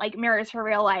 it's, like, mirrors her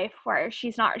real life, where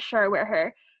she's not sure where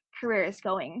her career is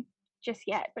going just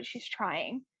yet, but she's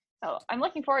trying. So I'm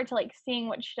looking forward to, like, seeing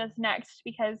what she does next,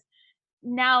 because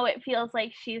now it feels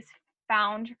like she's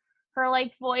found her,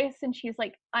 like, voice, and she's,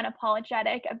 like,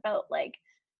 unapologetic about, like,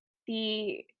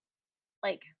 the,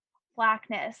 like,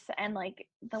 blackness and, like,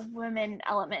 the women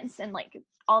elements and, like,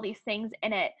 all these things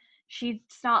in it. She's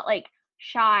not, like,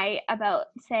 shy about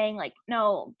saying, like,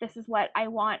 no, this is what I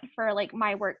want for, like,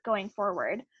 my work going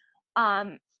forward,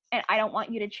 and I don't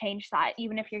want you to change that,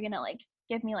 even if you're gonna, like,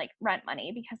 give me, like, rent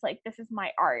money, because, like, this is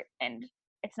my art and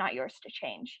it's not yours to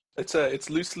change. It's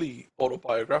loosely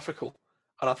autobiographical,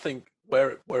 and I think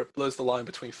where it blurs the line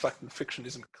between fact and fiction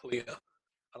isn't clear,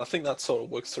 and I think that sort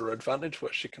of works to her advantage,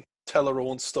 where she can tell her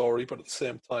own story, but at the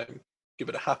same time give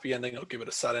it a happy ending or give it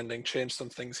a sad ending, change some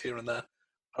things here and there.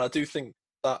 And I do think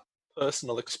that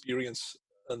personal experience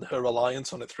and her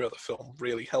reliance on it throughout the film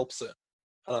really helps it.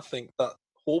 And I think that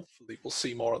hopefully we'll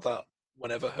see more of that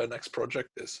whenever her next project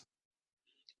is.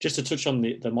 Just to touch on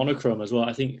the monochrome as well,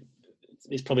 I think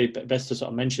it's probably best to sort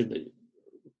of mention that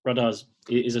Radha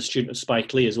is a student of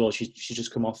Spike Lee as well. She's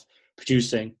just come off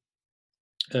producing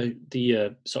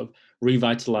the sort of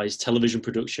revitalized television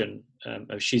production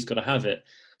of She's Gotta Have It.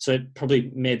 So it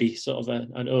probably maybe sort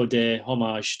of an ode,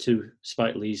 homage to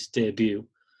Spike Lee's debut,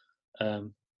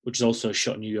 which is also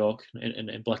shot in New York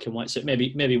in black and white. So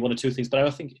maybe one or two things. But I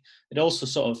think it also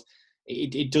sort of,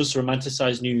 it does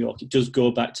romanticize New York. It does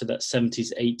go back to that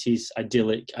 70s, 80s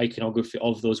idyllic iconography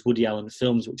of those Woody Allen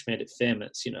films, which made it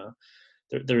famous.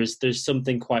 There's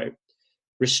something quite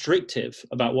restrictive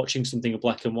about watching something in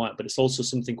black and white, but it's also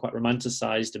something quite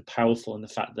romanticized and powerful in the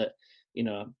fact that,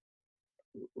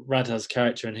 Radha's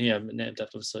character in here, named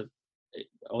after, so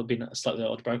I've been slightly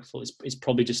autobiographical, is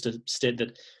probably just to state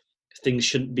that things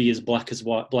shouldn't be as black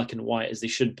and white as they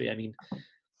should be. I mean,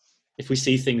 if we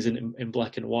see things in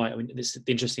black and white, I mean, it's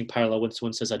the interesting parallel when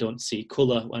someone says, I don't see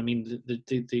colour. I mean,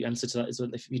 the answer to that is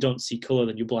that if you don't see colour,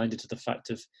 then you're blinded to the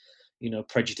fact of,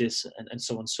 prejudice and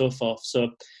so on and so forth. So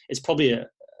it's probably a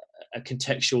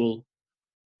contextual,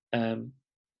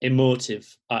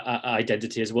 emotive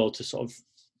identity as well to sort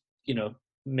of,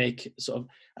 make sort of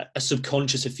a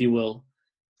subconscious, if you will,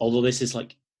 although this is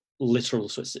like literal.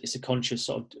 So it's a conscious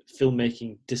sort of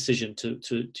filmmaking decision to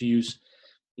use,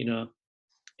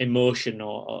 emotion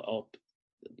or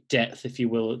depth, if you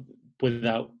will,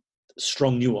 without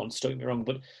strong nuance, don't get me wrong.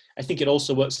 But I think it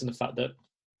also works in the fact that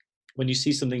when you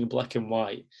see something in black and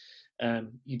white,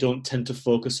 you don't tend to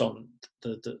focus on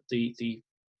the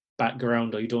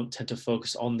background, or you don't tend to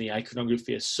focus on the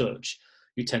iconography as such.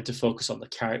 You tend to focus on the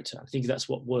character. I think that's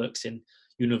what works in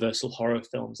universal horror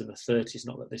films in the 30s.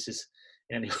 Not that this is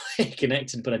in any way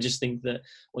connected, but I just think that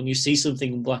when you see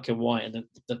something in black and white, and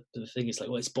the thing is like,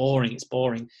 well, it's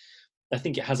boring. I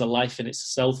think it has a life in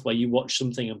itself where you watch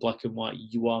something in black and white,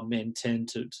 you are maintained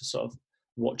to sort of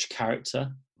watch character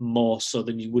more so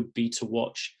than you would be to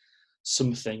watch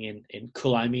something in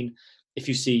colour. I mean, if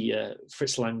you see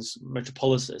Fritz Lang's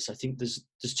Metropolis, I think there's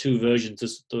two versions.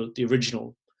 There's the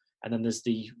original, and then there's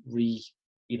the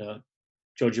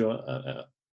Giorgio,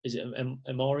 is it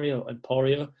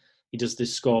Emporio? He does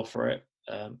this score for it,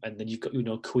 and then you've got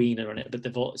Queen on it, but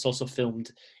it's also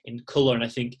filmed in colour, and I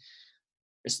think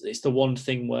it's the one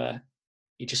thing where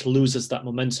it just loses that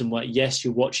momentum. Where yes,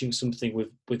 you're watching something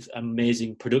with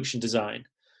amazing production design,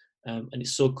 and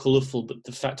it's so colourful, but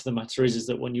the fact of the matter is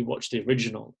that when you watch the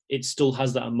original, it still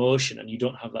has that emotion, and you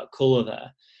don't have that colour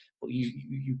there. But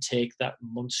you take that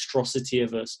monstrosity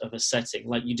of a setting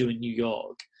like you do in New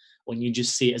York, when you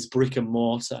just see it as brick and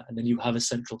mortar, and then you have a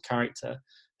central character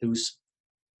who's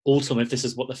ultimately, if this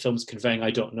is what the film's conveying,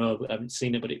 I don't know, I haven't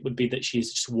seen it, but it would be that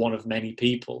she's just one of many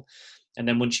people. And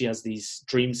then when she has these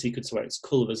dream sequences where it's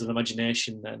colour, there's an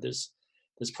imagination there. There's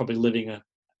probably living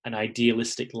an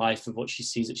idealistic life of what she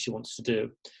sees that she wants to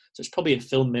do. So it's probably a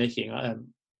filmmaking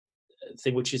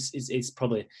thing, which is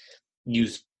probably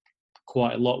used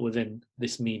quite a lot within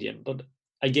this medium. But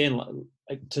again,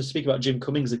 to speak about Jim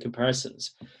Cummings, the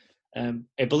comparisons,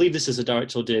 I believe this is a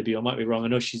directorial debut. I might be wrong. I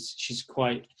know she's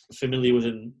quite familiar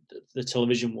within the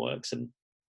television works, and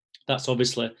that's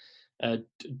obviously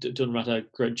done rather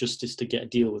great justice to get a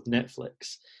deal with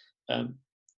Netflix.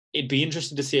 It'd be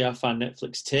interesting to see how far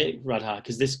Netflix take Radha,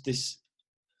 because this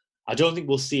I don't think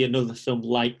we'll see another film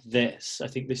like this. I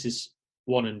think this is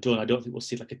one and done. I don't think we'll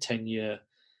see like a 10-year,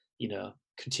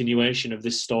 continuation of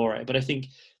this story. But I think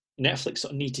Netflix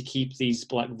sort of need to keep these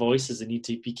black voices. They need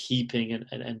to be keeping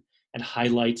and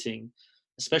highlighting,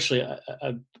 especially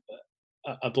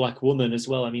a black woman as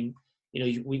well. I mean,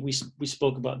 we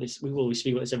spoke about this. We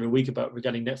speak about this every week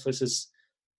regarding Netflix's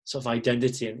sort of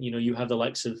identity, and you have the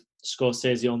likes of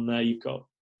Scorsese on there. You've got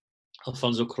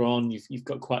Alfonso Cuarón. You've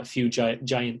got quite a few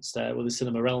giants there with the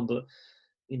cinema realm. But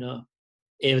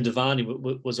Ava DuVernay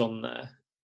was on there.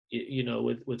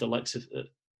 With the likes of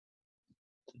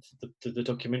the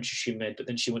documentary she made, but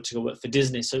then she went to go work for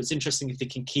Disney. So it's interesting if they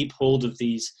can keep hold of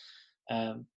these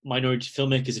minority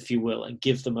filmmakers, if you will, and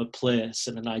give them a place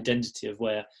and an identity of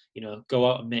where,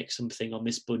 go out and make something on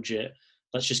this budget.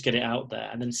 Let's just get it out there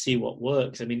and then see what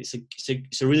works. I mean,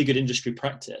 it's a really good industry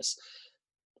practice,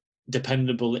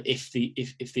 dependable if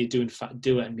they do in fact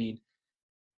do it. I mean,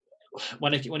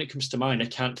 when it comes to mind, I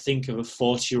can't think of a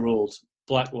 40-year-old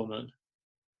black woman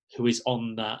who is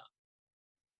on that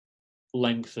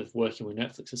length of working with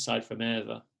Netflix aside from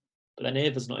Ava. But then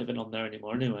Ava's not even on there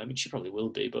anymore anyway. I mean, she probably will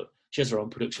be, but she has her own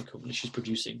production company. She's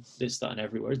producing this, that, and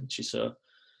everywhere, isn't she? So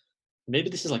maybe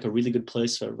this is like a really good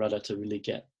place for Radha to really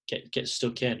get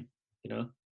stuck in,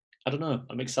 I don't know.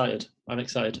 I'm excited.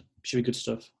 Should be good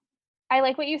stuff. I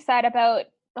like what you said about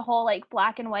the whole like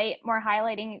black and white, more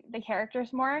highlighting the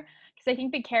characters more, because I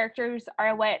think the characters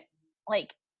are what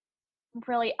like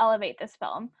really elevate this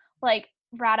film. Like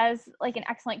Radha's like an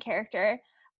excellent character,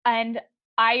 and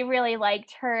I really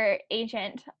liked her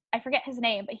agent. I forget his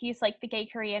name, but he's like the gay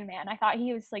Korean man. I thought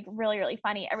he was like really, really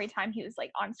funny. Every time he was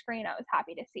like on screen, I was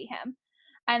happy to see him.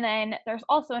 And then there's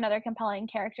also another compelling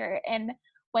character, and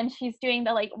when she's doing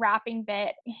the like rapping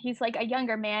bit, he's like a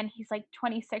younger man. He's like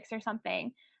 26 or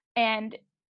something, and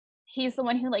he's the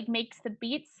one who like makes the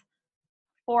beats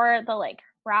for the like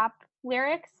rap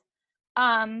lyrics.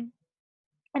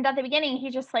 And at the beginning, he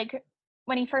just like,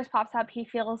 when he first pops up, he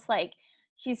feels like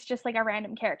he's just like a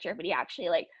random character, but he actually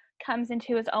like comes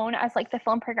into his own as like the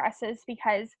film progresses,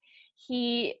 because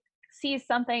he sees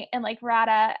something in like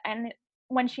Radha, and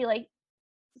when she like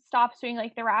stops doing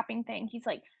like the rapping thing, he's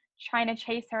like trying to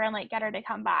chase her and like get her to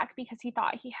come back, because he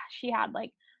thought she had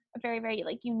like a very, very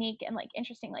like unique and like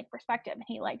interesting like perspective, and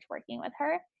he liked working with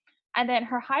her. And then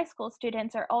her high school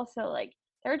students are also like,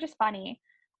 they're just funny.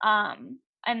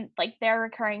 And like they're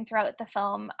recurring throughout the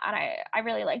film, and I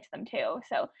really liked them too.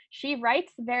 So she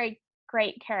writes very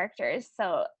great characters,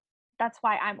 so that's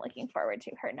why I'm looking forward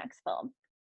to her next film.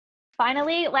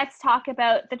 Finally, let's talk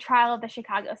about the trial of the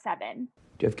Chicago 7.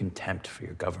 Do you have contempt for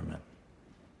your government?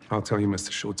 I'll tell you,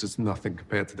 Mr. Schultz, it's nothing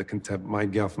compared to the contempt my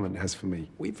government has for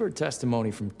me. We've heard testimony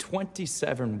from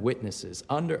 27 witnesses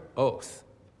under oath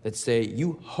that say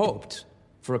you hoped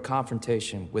for a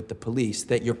confrontation with the police,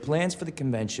 that your plans for the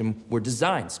convention were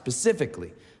designed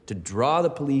specifically to draw the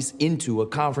police into a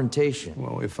confrontation.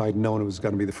 Well, if I'd known it was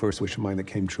going to be the first wish of mine that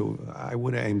came true, I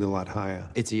would have aimed a lot higher.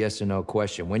 It's a yes or no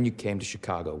question. When you came to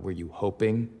Chicago, were you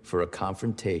hoping for a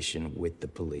confrontation with the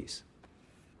police?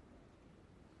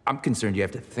 I'm concerned you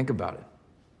have to think about it.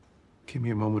 Give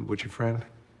me a moment, would you, friend?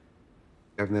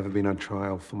 I've never been on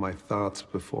trial for my thoughts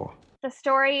before. The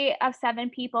story of 7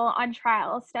 people on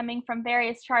trial stemming from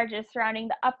various charges surrounding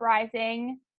the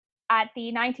uprising at the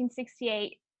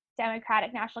 1968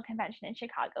 Democratic National Convention in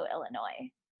Chicago,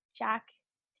 Illinois. Jack,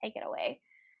 take it away.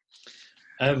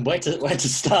 Where to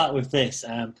start with this?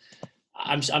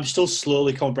 I'm still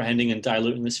slowly comprehending and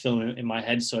diluting this film in my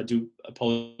head, so I do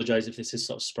apologize if this is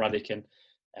sort of sporadic and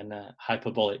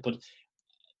hyperbolic. But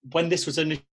when this was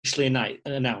initially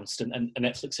announced and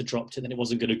Netflix had dropped it, then it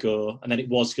wasn't going to go, and then it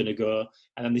was going to go,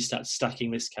 and then they started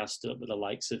stacking this cast up with the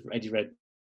likes of Eddie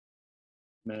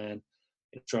Redmayne,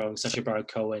 drawing Sacha Baron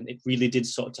Cohen. It really did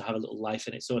sort of have a little life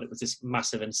in its own. It was this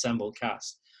massive ensemble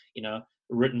cast,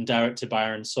 written, directed by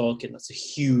Aaron Sorkin. That's a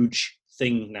huge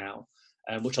thing now,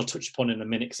 which I'll touch upon in a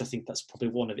minute because I think that's probably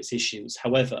one of its issues.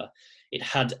 However, it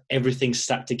had everything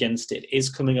stacked against it. It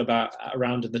is coming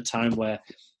around at the time where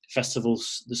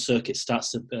festivals, the circuit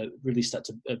starts to really start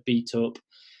to beat up,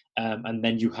 and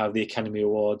then you have the Academy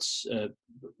Awards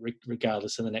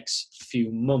regardless in the next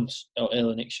few months, or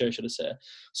early next year, should I say.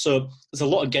 So there's a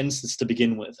lot against this to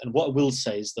begin with. And what I will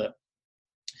say is that,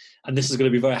 and this is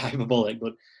going to be very hyperbolic,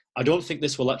 but I don't think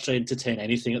this will actually entertain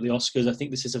anything at the Oscars. I think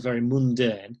this is a very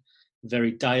mundane,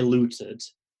 very diluted,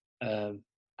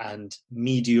 and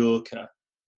mediocre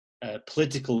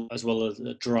political as well as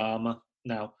a drama.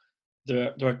 Now,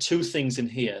 there are 2 things in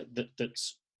here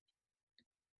that's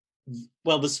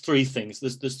well, there's 3 things.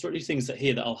 There's 3 things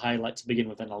here that I'll highlight to begin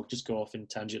with, and I'll just go off in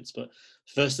tangents. But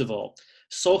first of all,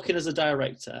 Sorkin as a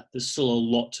director, there's still a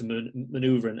lot to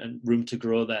maneuver and room to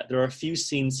grow there. There are a few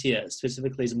scenes here,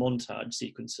 specifically his montage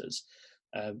sequences,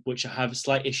 which I have a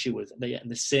slight issue with. Yet in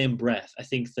the same breath, I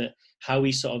think that how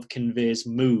he sort of conveys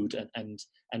mood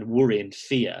and worry and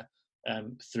fear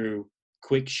through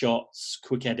quick shots,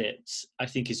 quick edits, I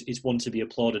think is one to be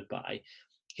applauded by.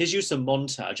 His use of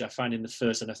montage, I find in the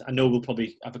first, and I know we'll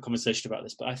probably have a conversation about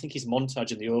this, but I think his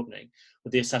montage in the opening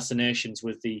with the assassinations,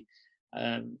 with the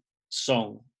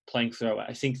song playing throughout,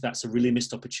 I think that's a really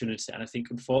missed opportunity. And I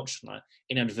think, unfortunately,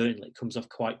 inadvertently, it comes off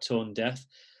quite tone deaf.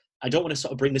 I don't want to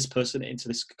sort of bring this person into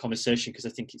this conversation because I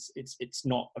think it's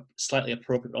not slightly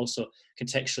appropriate, also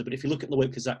contextually. But if you look at the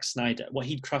work of Zack Snyder, what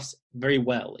he crafts very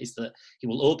well is that he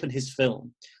will open his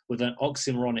film with an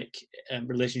oxymoronic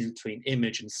relationship between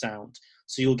image and sound.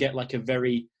 So you'll get like a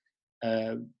very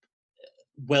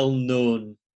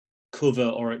well-known cover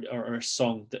or a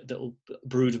song that will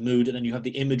brood a mood, and then you have the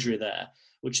imagery there,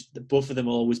 which both of them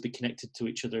will always be connected to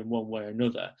each other in one way or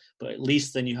another. But at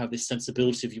least then you have this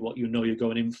sensibility of what you know you're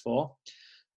going in for.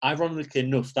 Ironically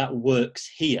enough, that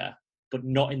works here, but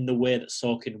not in the way that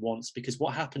Sorkin wants, because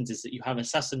what happens is that you have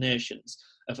assassinations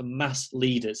of mass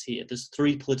leaders here. There's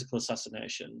 3 political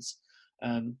assassinations.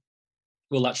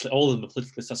 Well, actually, all of them are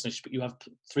political assassinations, but you have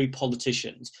 3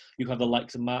 politicians. You have the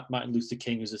likes of Martin Luther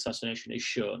King, whose assassination is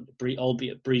shown,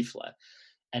 albeit briefly,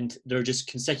 and they're just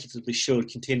consecutively showed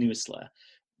continuously.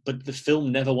 But the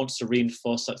film never wants to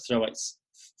reinforce that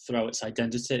throughout its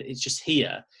identity. It's just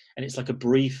here, and it's like a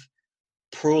brief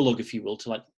prologue, if you will, to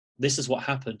like, this is what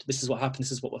happened, this is what happened,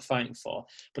 this is what we're fighting for.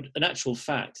 But in actual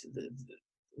fact,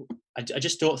 I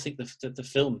just don't think the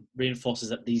film reinforces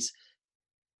that these,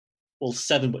 well,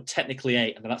 7, but technically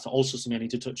 8, and that's also something I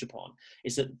need to touch upon,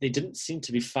 is that they didn't seem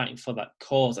to be fighting for that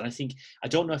cause. And I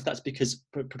don't know if that's because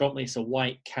predominantly it's a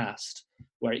white cast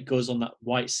where it goes on that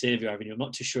white savior avenue. I'm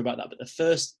not too sure about that, but the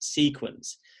first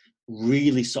sequence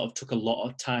really sort of took a lot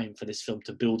of time for this film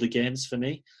to build against for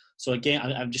me. So again,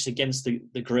 I'm just against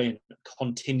the grain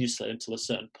continuously until a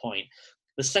certain point.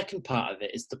 The second part of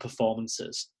it is the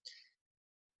performances.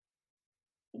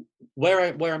 Where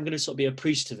I'm going to sort of be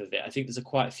appreciative of it, I think there's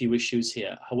quite a few issues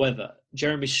here. However,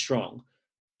 Jeremy Strong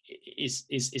is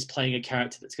playing a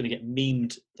character that's going to get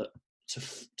memed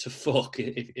to fuck,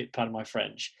 if pardon my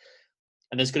French.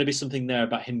 And there's going to be something there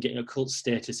about him getting a cult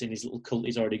status in his little cult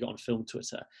he's already got on film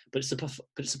Twitter. But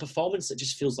it's a performance that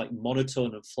just feels like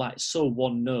monotone and flat. It's so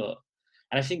one note.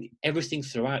 And I think everything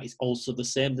throughout is also the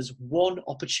same. There's one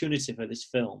opportunity for this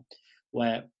film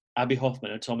where Abby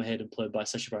Hoffman and Tom Hayden, played by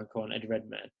Sacha Baron Cohen and Eddie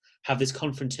Redmayne, have this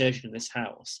confrontation in this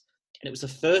house. And it was the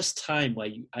first time where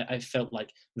I felt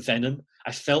like Venom.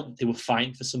 I felt they were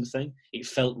fighting for something. It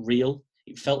felt real.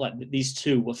 It felt like these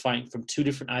two were fighting from two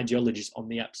different ideologies on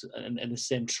the and the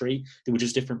same tree. They were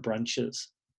just different branches.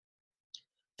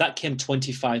 That came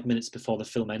 25 minutes before the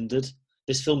film ended.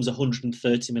 This film's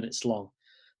 130 minutes long.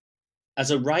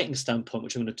 As a writing standpoint,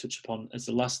 which I'm going to touch upon as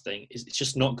the last thing, it's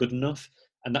just not good enough.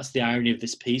 And that's the irony of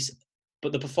this piece.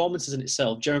 But the performances in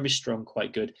itself, Jeremy Strong,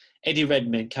 quite good. Eddie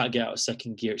Redmayne can't get out of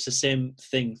second gear. It's the same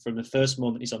thing from the first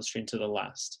moment he's on screen to the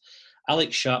last.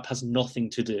 Alex Sharp has nothing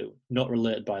to do, not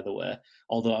related, by the way,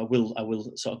 although I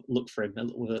will sort of look for him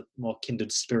with a more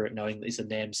kindred spirit, knowing that he's a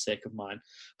namesake of mine,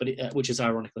 but which is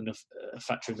ironically enough a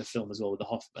factor in the film as well with the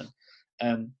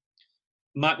Hoffman.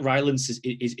 Mark Rylance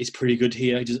is pretty good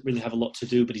here. He doesn't really have a lot to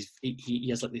do, but he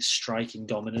has like this striking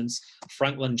dominance.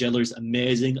 Frank Langella is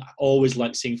amazing. I always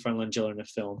like seeing Frank Langella in a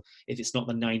film. If it's not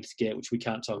The Ninth Gate, which we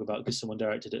can't talk about because someone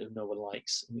directed it who no one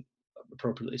likes,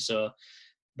 appropriately so.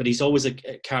 But he's always a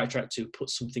character actor who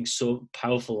puts something so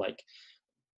powerful, like,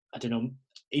 I don't know,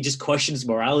 he just questions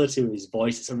morality with his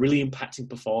voice. It's a really impacting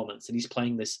performance, and he's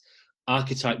playing this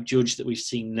archetype judge that we've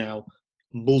seen now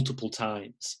multiple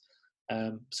times.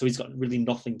 So he's got really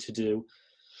nothing to do.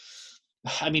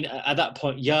 I mean, at that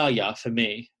point, Yahya, for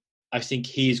me, I think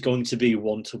he is going to be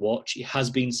one to watch. He has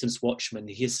been since Watchmen.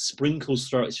 He has sprinkles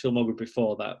throughout his filmography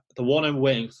before that. The one I'm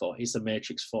waiting for is The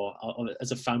Matrix 4.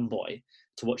 As a fanboy,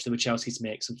 to watch the Wachowskis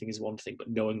make something is one thing, but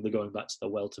knowing they're going back to the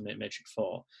well to make Matrix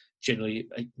 4 generally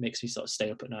it makes me sort of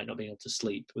stay up at night not being able to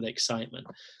sleep with excitement.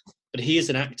 But he is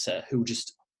an actor who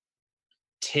just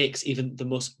takes even the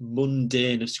most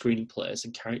mundane of screenplays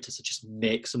and characters to just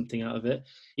make something out of it.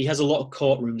 He has a lot of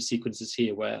courtroom sequences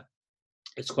here where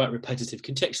it's quite repetitive,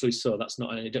 contextually so. That's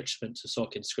not any detriment to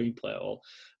Sorkin's screenplay at all,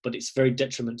 but it's very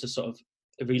detriment to sort of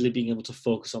really being able to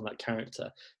focus on that character.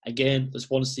 Again, there's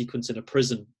one sequence in a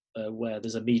prison where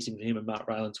there's a meeting with him and Matt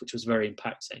Rylance, which was very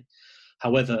impacting.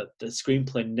 However, the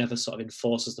screenplay never sort of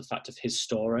enforces the fact of his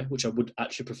story, which I would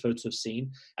actually prefer to have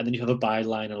seen. And then you have a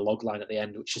byline and a log line at the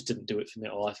end, which just didn't do it for me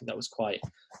at all. I think that was quite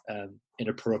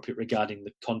inappropriate regarding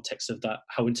the context of that,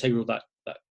 how integral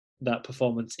that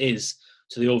performance is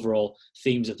to the overall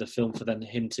themes of the film. For then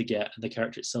him to get and the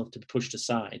character itself to be pushed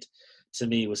aside, to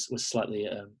me was slightly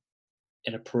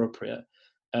inappropriate.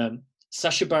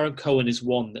 Sacha Baron Cohen is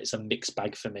one that is a mixed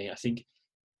bag for me. I think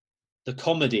the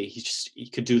comedy, he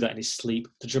could do that in his sleep.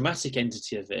 The dramatic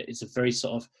entity of it is a very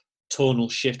sort of tonal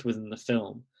shift within the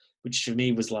film, which for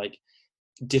me was like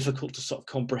difficult to sort of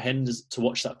comprehend to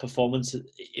watch that performance.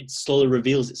 It slowly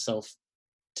reveals itself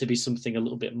to be something a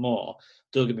little bit more.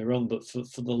 Don't get me wrong, but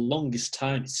for the longest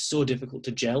time, it's so difficult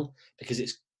to gel because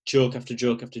it's joke after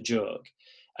joke after joke.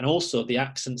 And also the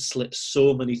accent slips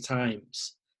so many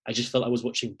times. I just felt I was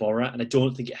watching Borat, and I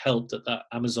don't think it helped that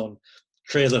Amazon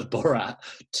trailer of Borat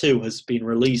 2 has been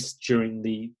released during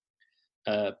the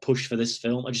push for this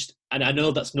film. I know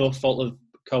that's no fault of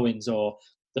Cohen's or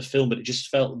the film, but it just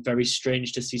felt very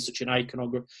strange to see such an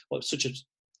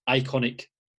iconic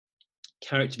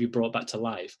character be brought back to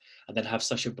life, and then have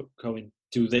Sacha Cohen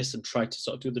do this and try to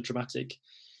sort of do the dramatic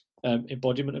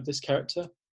embodiment of this character.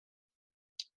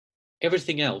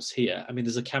 Everything else here, I mean,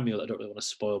 there's a cameo that I don't really want to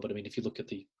spoil, but I mean, if you look at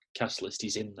the cast list,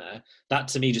 he's in there. That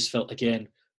to me just felt, again,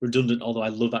 redundant, although I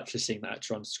love actually seeing that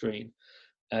actor on screen.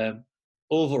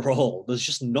 Overall, there's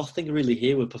just nothing really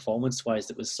here with performance-wise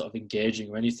that was sort of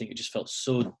engaging or anything. It just felt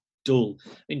so dull.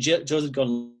 I mean, Joseph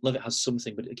Gordon-Levitt has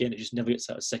something, but again, it just never gets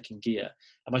out of second gear.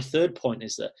 And my third point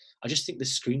is that I just think the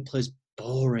screenplay is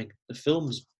boring. The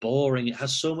film's boring. It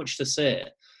has so much to say,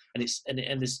 and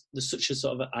there's such a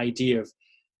sort of idea of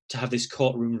to have this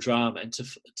courtroom drama and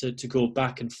to go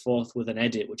back and forth with an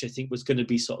edit, which I think was going to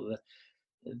be sort of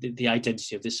the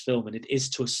identity of this film, and it is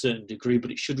to a certain degree,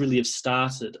 but it should really have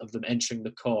started of them entering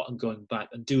the court and going back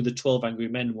and do the 12 Angry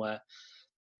Men, where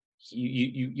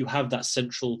you have that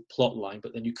central plot line,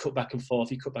 but then you cut back and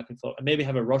forth, and maybe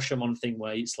have a Rashomon thing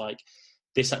where it's like,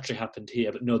 this actually happened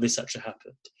here, but no, this actually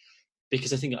happened.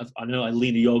 Because I think, I know,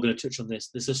 Alina, you're going to touch on this,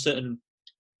 there's a certain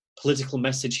political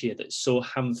message here that's so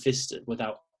ham-fisted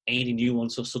without any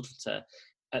nuance or subtlety.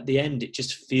 At the end, it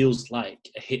just feels like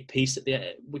a hit piece at the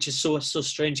end, which is so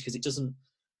strange because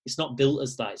it's not built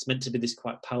as that. It's meant to be this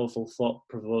quite powerful,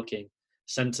 thought-provoking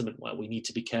sentiment where we need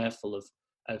to be careful of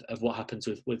what happens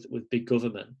with big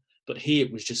government. But here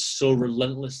it was just so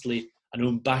relentlessly and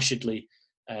unabashedly,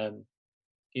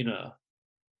 you know.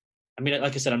 I mean,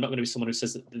 like I said, I'm not going to be someone who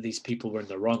says that these people were in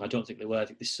the wrong. I don't think they were. I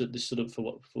think they stood up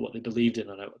for what they believed in,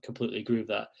 and I completely agree with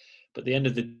that. But at the end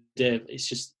of the day, it's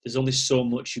just there's only so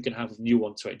much you can have of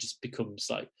nuance where it just becomes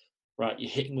like, right,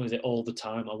 you're hitting with it all the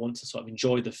time. I want to sort of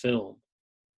enjoy the film.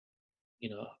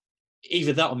 You know,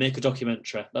 either that or make a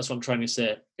documentary. That's what I'm trying to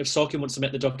say. If Sorkin wants to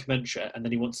make the documentary and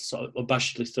then he wants to sort of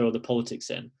unabashedly throw the politics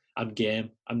in, I'm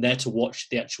game. I'm there to watch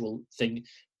the actual thing.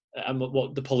 And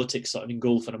what the politics sort of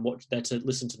engulf, and I'm there to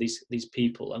listen to these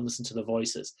people and listen to the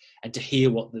voices and to hear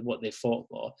what they fought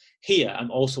for. Here,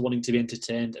 I'm also wanting to be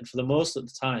entertained, and for the most of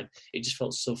the time, it just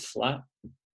felt so flat.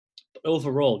 But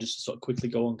overall, just to sort of quickly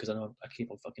go on, because I know I keep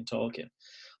on fucking talking,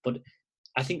 but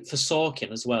I think for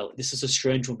Sorkin as well, this is a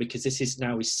strange one because this is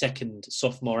now his second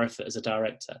sophomore effort as a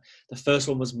director. The first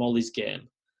one was Molly's Game,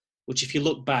 which, if you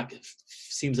look back,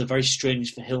 seems a very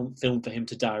strange film for him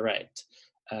to direct.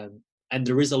 And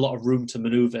there is a lot of room to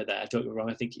maneuver there. Don't get me wrong.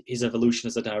 I think his evolution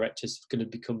as a director is going to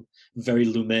become very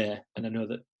Lumiere. And I know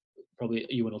that probably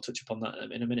Ewan will touch upon that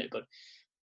in a minute, but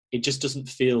it just doesn't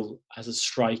feel as a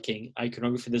striking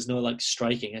iconography. There's no like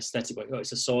striking aesthetic, like, oh,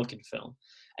 it's a Sorkin film.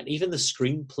 And even the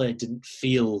screenplay didn't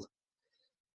feel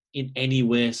in any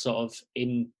way sort of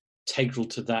integral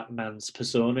to that man's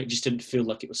persona. It just didn't feel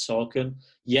like it was Sorkin.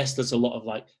 Yes, there's a lot of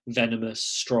like venomous,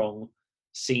 strong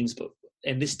scenes, but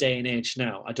in this day and age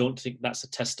now, I don't think that's a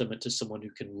testament to someone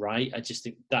who can write. I just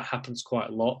think that happens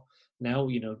quite a lot now.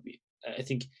 You know, I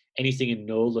think anything in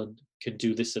Nolan can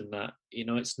do this and that. You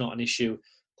know, it's not an issue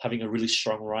having a really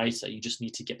strong writer. You just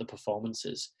need to get the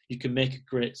performances. You can make a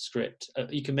great script.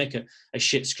 You can make a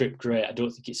shit script great. I don't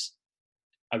think it's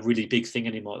a really big thing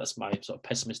anymore. That's my sort of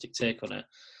pessimistic take on it.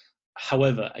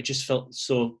 However, I just felt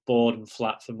so bored and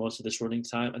flat for most of this running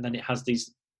time. And then it has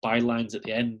these bylines at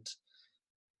the end,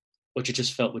 which I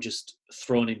just felt were just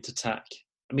thrown into tack.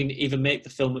 I mean, even make the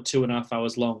film at 2.5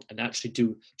 hours long and actually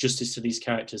do justice to these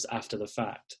characters after the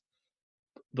fact.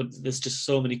 But there's just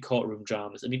so many courtroom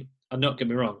dramas. I mean, and don't get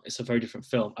me wrong, it's a very different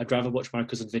film. I'd rather watch My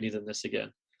Cousin Vinny than this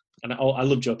again. And I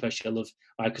love Joe Pesci, I love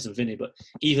My Cousin Vinny, but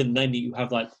even then you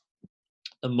have like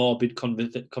a morbid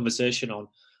conversation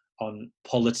on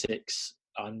politics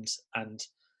and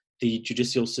the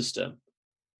judicial system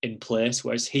in place,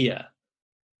 whereas here,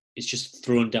 it's just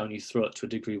thrown down your throat to a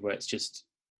degree where it's just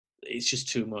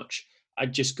too much.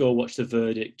 I'd just go watch The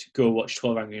Verdict, go watch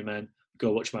 12 Angry Men,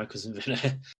 go watch My Cousin Vinny.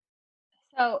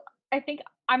 So I think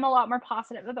I'm a lot more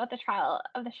positive about the trial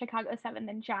of the Chicago 7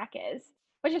 than Jack is,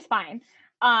 which is fine.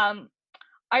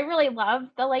 I really love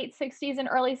the late 60s and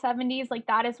early 70s. Like,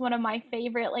 that is one of my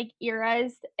favorite like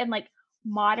eras in like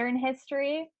modern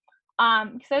history.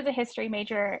 Because I was a history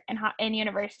major in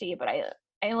university, but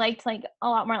I liked like a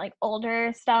lot more like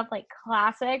older stuff, like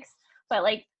classics, but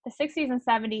like the 60s and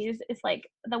 70s is like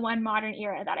the one modern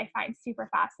era that I find super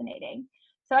fascinating.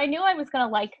 So I knew I was going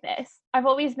to like this. I've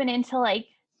always been into like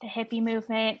the hippie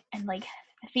movement and like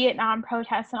the Vietnam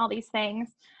protests and all these things.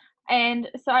 And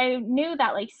so I knew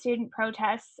that like student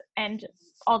protests and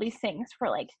all these things were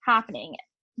like happening,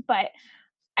 but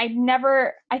I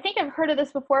think I've heard of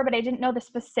this before, but I didn't know the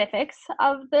specifics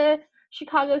of the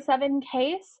Chicago 7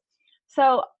 case.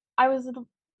 So I was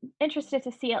interested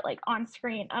to see it like on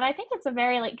screen, and I think it's a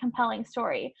very like compelling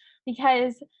story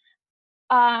because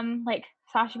like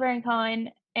Sacha Baron Cohen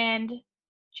and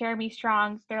Jeremy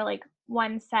Strong, they're like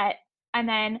one set, and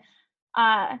then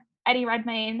Eddie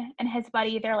Redmayne and his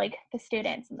buddy, they're like the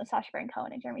students, and the Sacha Baron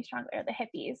Cohen and Jeremy Strong are the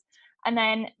hippies. And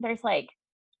then there's like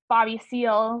Bobby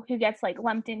Seale, who gets like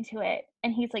lumped into it,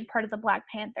 and he's like part of the Black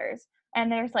Panthers. And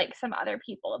there's like some other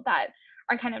people that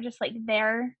are kind of just like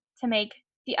there to make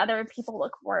the other people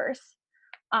look worse.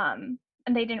 And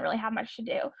they didn't really have much to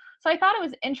do. So I thought it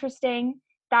was interesting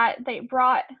that they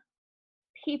brought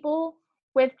people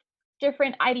with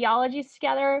different ideologies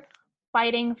together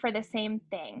fighting for the same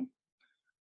thing.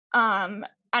 And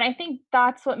I think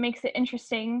that's what makes it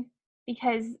interesting,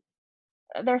 because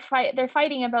they're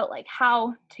fighting about like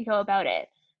how to go about it.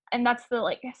 And that's the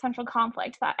like central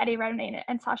conflict that Eddie Redmayne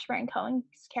and Sacha Baron Cohen's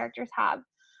characters have.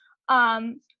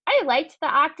 I liked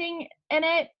the acting in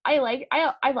it.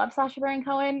 I love Sacha Baron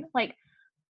Cohen. Like,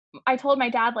 I told my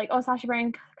dad like, oh, Sacha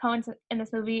Baron Cohen's in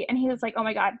this movie, and he was like, oh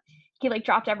my god, he like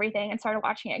dropped everything and started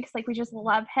watching it because like we just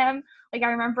love him. Like, I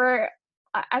remember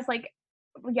as like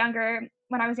when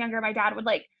I was younger, my dad would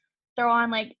like throw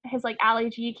on like his like Ali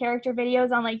G character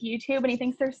videos on like YouTube, and he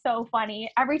thinks they're so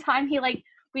funny. Every time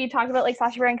we talk about like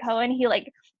Sacha Baron Cohen, he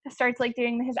like starts like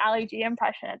doing his Ali G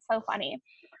impression. It's so funny.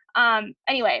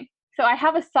 Anyway, so I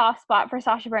have a soft spot for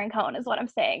Sacha Baron Cohen is what I'm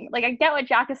saying. Like, I get what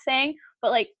Jack is saying,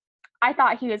 but like I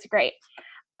thought he was great.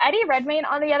 Eddie Redmayne,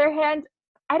 on the other hand,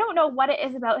 I don't know what it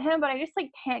is about him, but I just like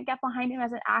can't get behind him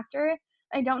as an actor.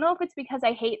 I don't know if it's because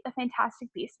I hate the Fantastic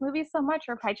Beasts movies so much,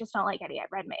 or if I just don't like Eddie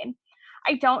Redmayne.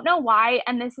 I don't know why,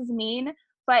 and this is mean,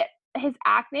 but his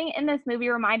acting in this movie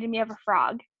reminded me of a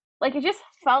frog. Like, it just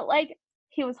felt like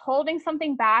he was holding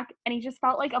something back, and he just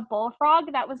felt like a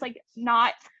bullfrog that was like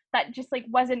not, that just like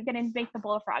wasn't gonna make the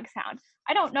bullfrog sound.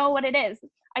 I don't know what it is.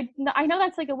 I know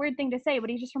that's like a weird thing to say, but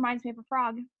he just reminds me of a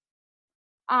frog.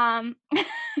 And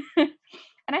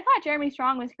I thought Jeremy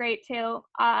Strong was great too.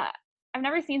 I've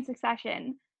never seen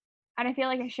Succession, and I feel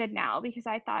like I should now because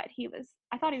I thought he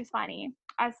was funny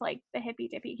as like the hippy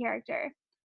dippy character.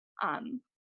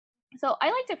 So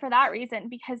I liked it for that reason,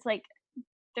 because like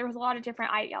there was a lot of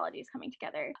different ideologies coming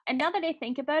together. And now that I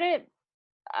think about it,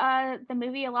 the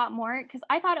movie a lot more, because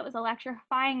I thought it was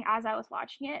electrifying as I was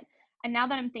watching it, and now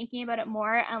that I'm thinking about it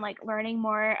more and like learning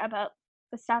more about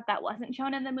the stuff that wasn't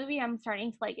shown in the movie, I'm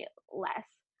starting to like it less,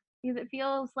 because it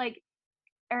feels like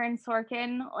Aaron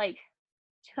Sorkin like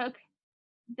took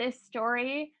this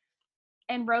story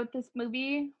and wrote this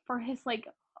movie for his like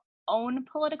own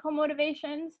political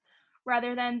motivations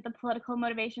rather than the political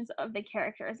motivations of the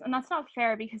characters. And that's not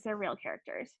fair, because they're real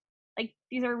characters. Like,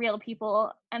 these are real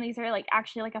people, and these are like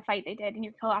actually like a fight they did, and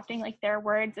you're co-opting like their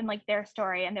words and like their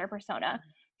story and their persona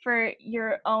for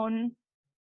your own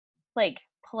like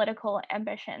political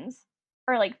ambitions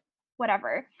or like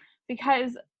whatever.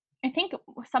 Because I think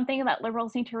something that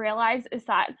liberals need to realize is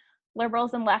that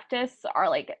liberals and leftists are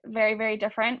like very, very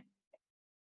different.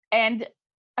 And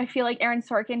I feel like Aaron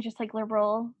Sorkin just like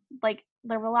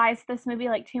liberalized this movie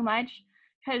like too much,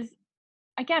 because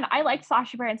again, I liked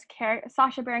Sacha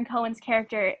Baron Cohen's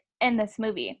character in this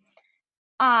movie.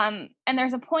 And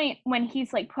there's a point when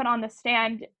he's like put on the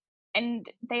stand and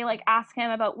they like ask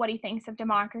him about what he thinks of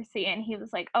democracy, and he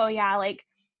was like, oh yeah, like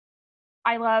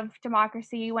I love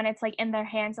democracy when it's like in the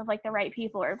hands of like the right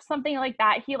people or something like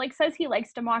that. He like says he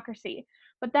likes democracy.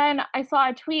 But then I saw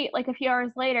a tweet like a few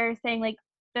hours later saying like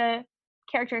the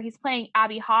character he's playing,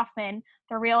 Abby Hoffman,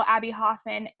 the real Abby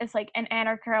Hoffman, is like an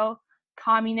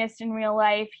anarcho-communist in real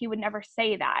life. He would never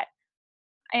say that.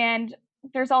 And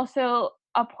there's also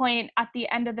a point at the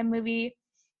end of the movie,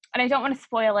 and I don't want to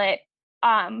spoil it,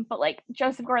 but like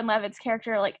Joseph Gordon-Levitt's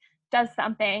character like does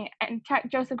something, and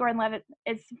Joseph Gordon-Levitt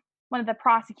is one of the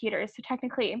prosecutors, so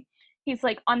technically he's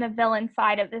like on the villain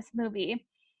side of this movie,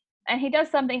 and he does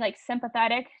something like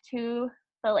sympathetic to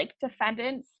the like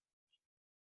defendants,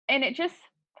 and it just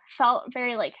felt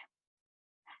very like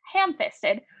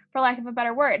ham-fisted, for lack of a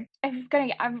better word. I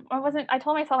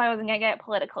told myself I wasn't gonna get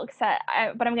political, but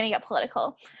I'm gonna get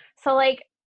political. So like,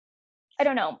 I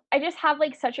don't know, I just have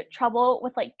like such trouble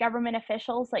with like government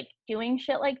officials like doing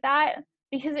shit like that,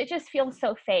 because it just feels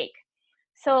so fake.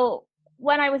 So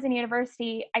when I was in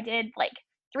university, I did like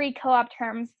 3 co-op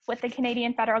terms with the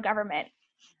Canadian federal government.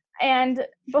 And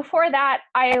before that,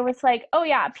 I was like, oh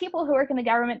yeah, people who work in the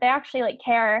government, they actually like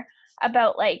care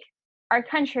about like our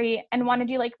country and want to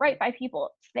do like right by people.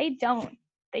 They don't.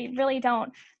 They really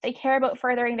don't. They care about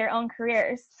furthering their own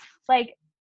careers. Like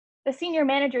the senior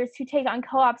managers who take on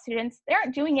co-op students, they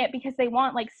aren't doing it because they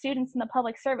want like students in the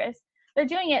public service. They're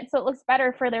doing it so it looks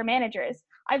better for their managers.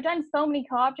 I've done so many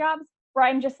co-op jobs where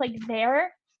I'm just like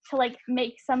there to like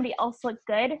make somebody else look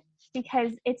good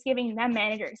because it's giving them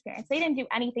manager experience. They didn't do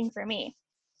anything for me.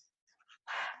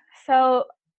 So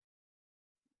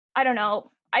I don't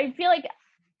know. I feel like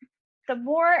the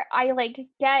more I like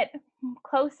get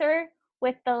closer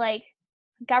with the like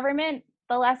government,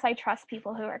 the less I trust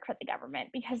people who work for the government,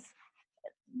 because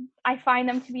I find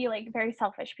them to be like very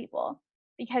selfish people,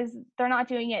 because they're not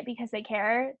doing it because they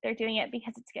care. They're doing it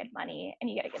because it's good money and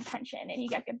you get a good pension and you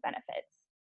get good benefits.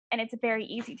 And it's very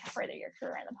easy to further your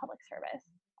career in the public service.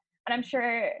 And I'm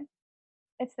sure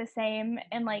it's the same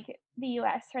in like the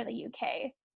US or the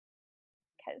UK,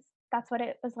 because that's what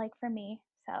it was like for me.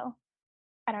 So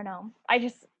I don't know. I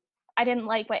didn't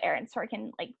like what Aaron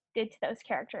Sorkin like did to those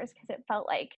characters, because it felt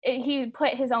like he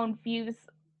put his own views,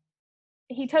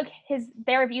 he took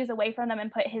their views away from them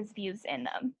and put his views in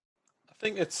them. I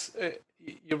think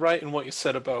you're right in what you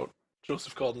said about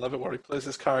Joseph Gordon-Levitt, where he plays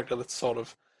this character that's sort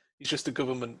of, he's just a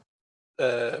government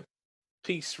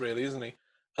piece, really, isn't he?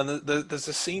 And there's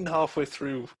a scene halfway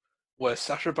through where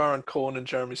Sacha Baron Cohen and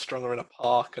Jeremy Strong are in a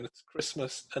park, and it's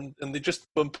Christmas, and they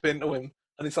just bump into him,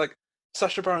 and he's like,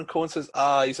 Sacha Baron Cohen says,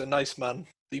 he's a nice man,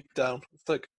 deep down. It's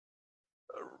like,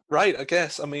 right, I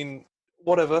guess. I mean,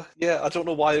 whatever. Yeah, I don't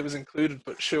know why it was included,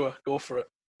 but sure, go for it.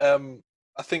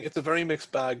 I think it's a very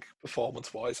mixed bag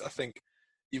performance-wise. I think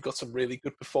you've got some really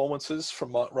good performances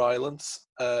from Mark Rylance.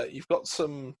 You've got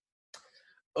some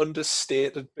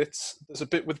understated bits. There's a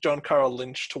bit with John Carroll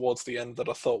Lynch towards the end that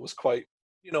I thought was quite,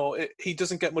 he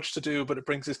doesn't get much to do, but it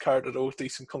brings his character to a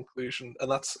decent conclusion,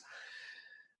 and that's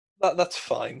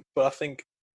fine. But I think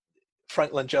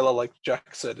Frank Langella, like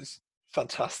Jack said, is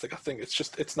fantastic. I think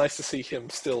it's nice to see him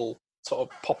still sort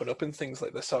of popping up in things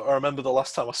like this. I remember the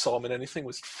last time I saw him in anything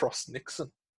was Frost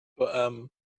Nixon, but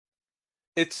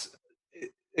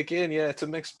again, it's a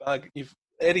mixed bag.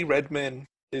 Eddie Redmayne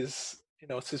is,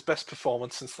 it's his best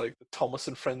performance since like the Thomas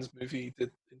and Friends movie he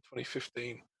did in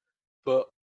 2015. But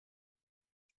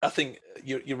I think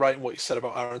you're right in what you said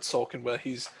about Aaron Sorkin, where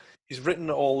he's written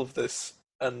all of this,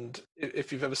 and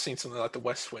if you've ever seen something like The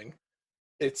West Wing,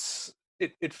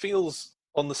 it feels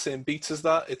on the same beats as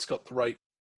that. It's got the right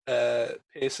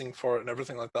pacing for it and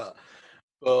everything like that,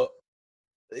 but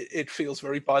it feels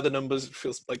very by the numbers.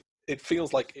 It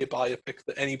feels like a biopic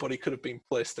that anybody could have been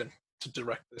placed in to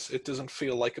direct this. It doesn't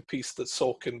feel like a piece that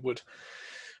Sorkin would.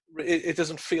 It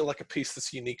doesn't feel like a piece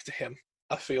that's unique to him.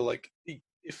 I feel like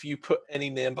if you put any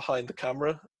name behind the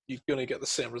camera, you're going to get the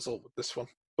same result with this one.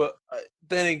 But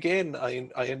then again, I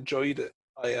enjoyed it.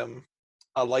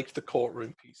 I liked the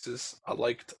courtroom pieces. I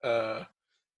liked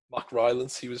Mark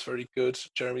Rylance. He was very good.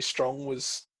 Jeremy Strong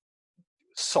was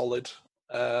solid.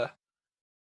 I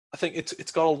think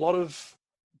it's got a lot of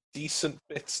decent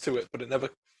bits to it, but it never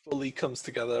fully comes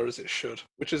together as it should,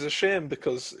 which is a shame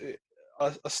because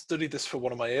I studied this for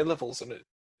one of my A-levels, and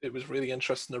it was really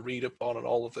interesting to read up on and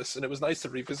all of this, and it was nice to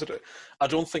revisit it. I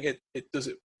don't think it does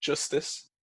it justice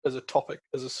as a topic,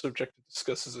 as a subject to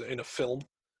discuss in a film,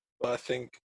 but I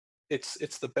think it's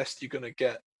the best you're going to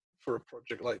get for a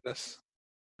project like this.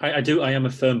 I am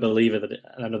a firm believer that,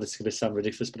 and I know this is going to sound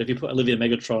ridiculous, but if you put Olivia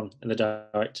Megatron in the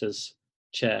director's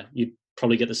chair, you'd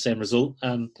probably get the same result,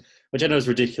 which I know is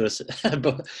ridiculous. But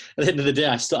at the end of the day,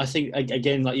 I think,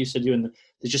 again, like you said, there's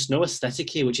just no aesthetic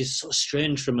here, which is so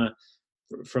strange from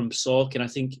Sorkin. I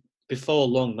think before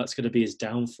long, that's going to be his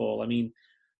downfall. I mean,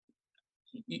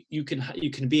 you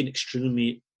can be an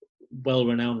extremely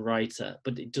well-renowned writer,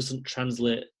 but it doesn't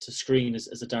translate to screen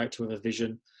as a director with a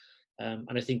vision.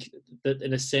 And I think that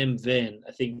in the same vein,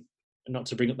 I think, not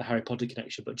to bring up the Harry Potter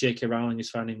connection, but J.K. Rowling is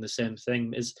finding the same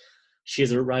thing. Is she,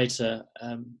 as a writer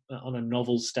on a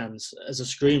novel stance, as a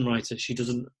screenwriter,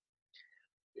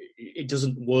 it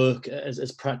doesn't work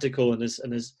as practical and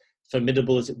as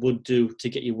formidable as it would do to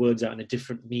get your words out in a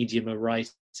different medium of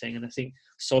writing. And I think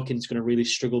Sorkin's going to really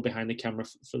struggle behind the camera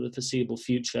for the foreseeable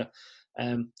future.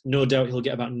 No doubt he'll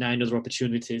get about 9 other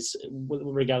opportunities,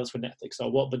 regardless of Netflix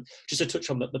or what. But just to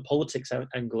touch on the politics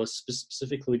angle,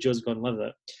 specifically with Joseph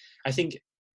Gordon-Levitt, I think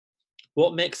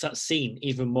what makes that scene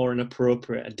even more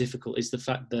inappropriate and difficult is the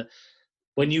fact that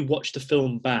when you watch the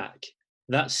film back,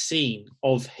 that scene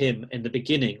of him in the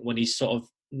beginning, when he's sort of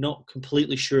not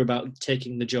completely sure about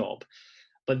taking the job,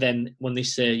 but then when they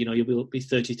say, you'll be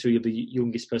 33, you'll be the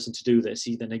youngest person to do this,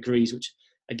 he then agrees, which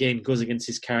again goes against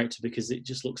his character because it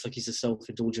just looks like he's a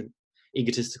self-indulgent,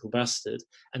 egotistical bastard.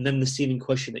 And then the scene in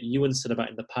question that Ewan said about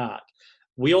in the park,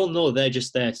 we all know they're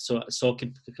just there so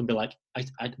Sorkin can be like,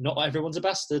 not everyone's a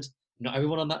bastard, not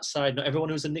everyone on that side, not everyone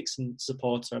who's a Nixon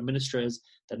supporter, administrators,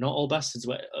 they're not all bastards.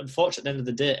 But unfortunately, at the end of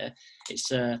the day,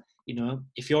 it's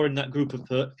if you're in that group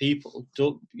of people,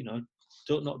 don't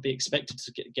not be expected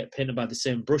to get painted by the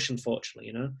same brush.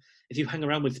 Unfortunately, if you hang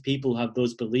around with people who have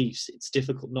those beliefs, it's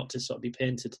difficult not to sort of be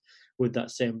painted with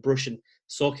that same brush. And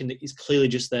Sorkin is clearly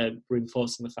just there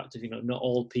reinforcing the fact of not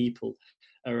all people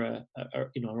are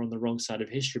on the wrong side of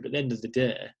history. But at the end of the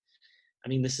day, I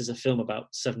mean, this is a film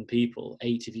about 7 people,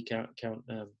 8 if you count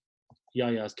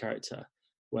Yaya's character,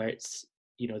 where it's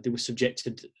they were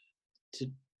subjected to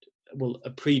a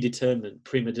predetermined,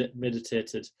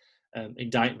 premeditated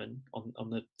indictment on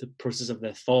the process of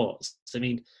their thoughts. I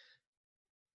mean,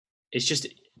 it's just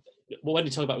when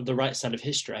you talk about the right side of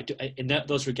history, in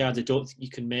those regards, I don't think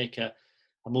you can make a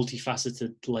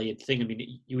multifaceted, layered thing. I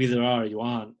mean, you either are or you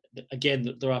aren't.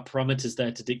 Again, there are parameters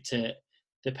there to dictate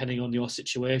depending on your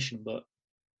situation, but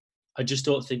I just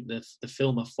don't think the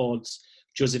film affords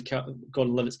Joseph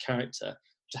Gordon-Levitt's character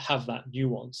to have that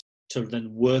nuance, to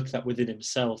then work that within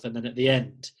himself, and then at the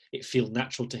end, it feels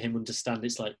natural to him understand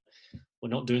it's like, we're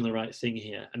not doing the right thing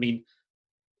here. I mean,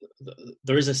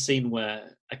 there is a scene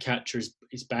where a character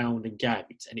is bound and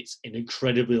gagged, and it's an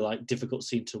incredibly difficult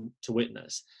scene to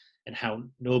witness, and how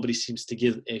nobody seems to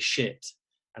give a shit.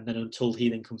 And then until he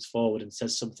then comes forward and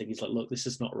says something, he's like, look, this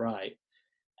is not right.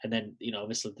 And then,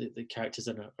 obviously the characters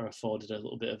then are afforded a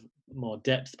little bit of more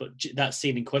depth. But that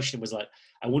scene in question was like,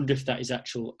 I wonder if that is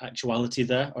actuality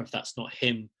there, or if that's not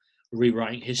him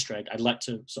rewriting history. I'd like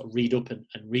to sort of read up and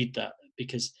read that,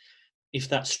 because if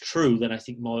that's true, then I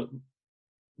think more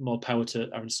more power to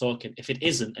Aaron Sorkin. If it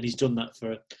isn't, and he's done that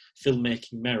for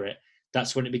filmmaking merit,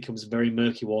 that's when it becomes very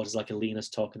murky waters, like Alina's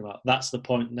talking about. That's the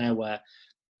point there where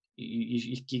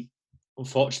you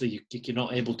unfortunately you're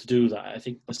not able to do that. I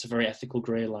think that's a very ethical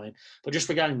grey line. But just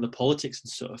regarding the politics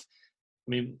and stuff, I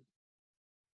mean,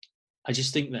 I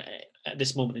just think that at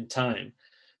this moment in time,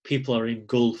 people are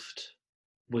engulfed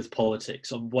with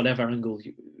politics on whatever angle.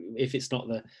 If it's not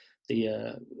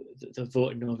the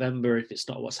vote in November, if it's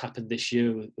not what's happened this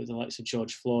year with the likes of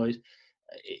George Floyd,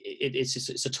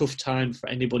 it's a tough time for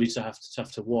anybody to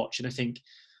have to watch. And I think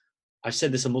I've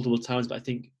said this multiple times, but I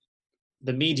think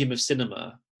the medium of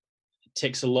cinema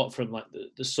takes a lot from like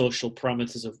the social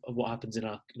parameters of what happens in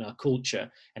our culture,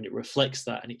 and it reflects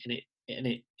that, and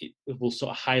it will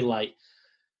sort of highlight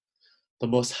the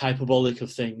most hyperbolic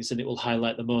of things, and it will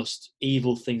highlight the most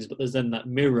evil things. But there's then that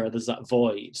mirror, there's that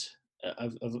void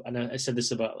of and I said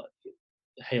this about like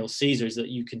Hail Caesar, is that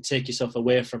you can take yourself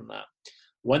away from that.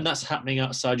 When that's happening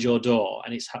outside your door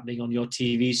and it's happening on your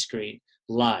TV screen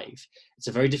live, it's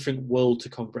a very different world to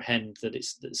comprehend. That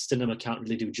cinema can't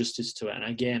really do justice to it. And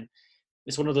again,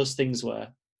 it's one of those things where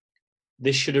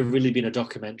this should have really been a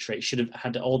documentary. It should have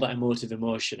had all that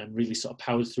emotion and really sort of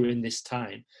powered through in this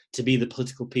time to be the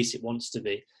political piece it wants to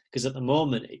be. Because at the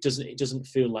moment, it doesn't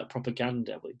feel like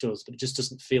propaganda. Well, it does, but it just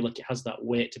doesn't feel like it has that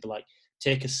weight to be like,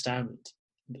 take a stand.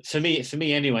 For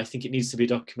me anyway, I think it needs to be a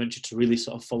documentary to really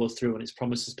sort of follow through on its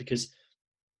promises, because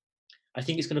I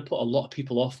think it's going to put a lot of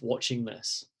people off watching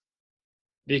this,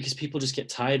 because people just get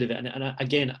tired of it. And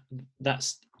again,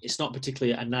 it's not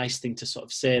particularly a nice thing to sort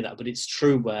of say that, but it's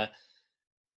true, where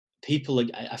people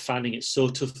are finding it so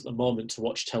tough at the moment to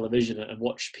watch television and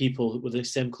watch people with the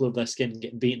same colour of their skin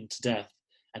getting beaten to death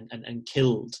and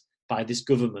killed by this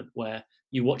government, where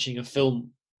you're watching a film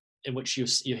in which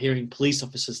you're hearing police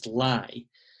officers lie,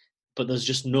 but there's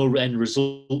just no end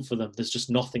result for them. There's just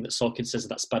nothing that Sorkin says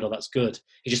that's bad or that's good.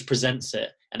 He just presents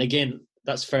it. And again,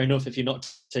 that's fair enough if you're not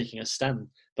taking a stand.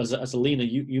 But as Alina,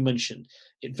 you mentioned,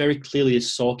 it very clearly is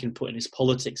Sorkin putting his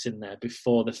politics in there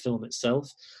before the film itself.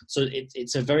 So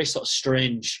it's a very sort of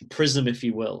strange prism, if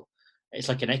you will. It's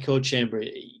like an echo chamber.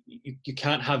 You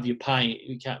can't have your pie.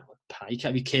 You can't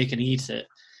have your cake and eat it.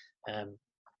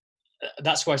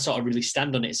 That's why I sort of really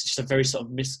stand on it. It's just a very sort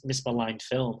of misaligned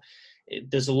film.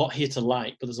 There's a lot here to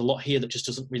like, but there's a lot here that just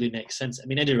doesn't really make sense. I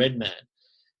mean, Eddie Redmayne,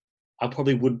 I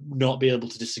probably would not be able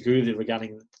to disagree with you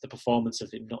regarding the performance of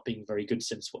him not being very good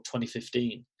since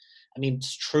 2015. I mean,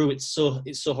 it's true. It's so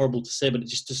horrible to say, but it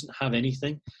just doesn't have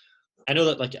anything. I know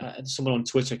that like someone on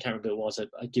Twitter, I can't remember who it was.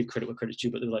 I give credit where credit's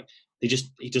due, but they were like,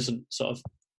 he doesn't sort of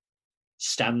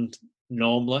stand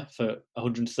normally for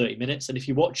 130 minutes, and if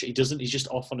you watch it, he doesn't. He's just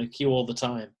off on a cue all the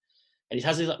time, and he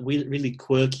has these like really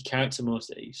quirky character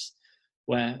motifs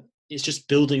where it's just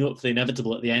building up for the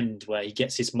inevitable at the end, where he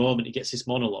gets his moment, he gets his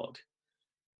monologue.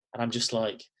 And I'm just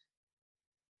like,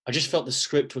 I just felt the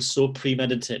script was so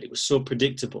premeditated, it was so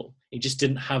predictable. It just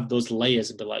didn't have those layers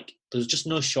and be like, there's just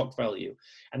no shock value.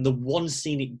 And the one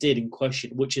scene it did in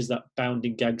question, which is that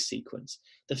bounding gag sequence,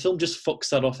 the film just fucks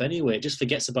that off anyway. It just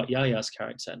forgets about Yaya's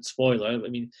character. And spoiler, I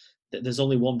mean, there's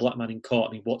only one black man in court.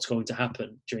 I mean, what's going to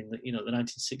happen during the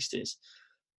 1960s?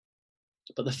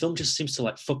 But the film just seems to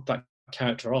like fuck that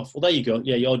character off. Well, there you go.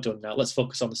 Yeah, you're done now. Let's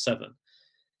focus on the seven.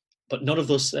 But none of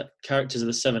those characters of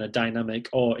the seven are dynamic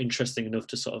or interesting enough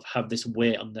to sort of have this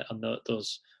weight on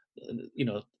those,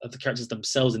 of the characters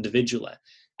themselves individually.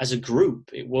 As a group,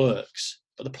 it works.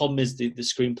 But the problem is the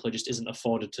screenplay just isn't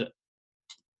afforded to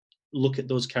look at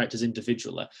those characters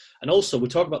individually. And also, we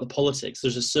talk about the politics.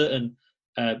 There's a certain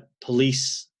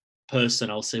police person,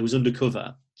 I'll say, who's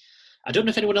undercover. I don't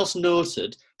know if anyone else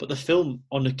noted, but the film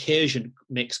on occasion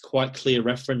makes quite clear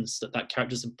reference that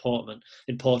character's important.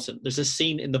 There's a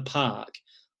scene in the park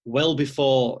well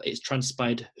before it's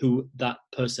transpired who that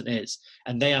person is,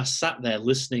 and they are sat there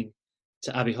listening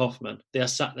to Abby Hoffman. They are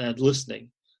sat there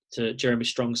listening to Jeremy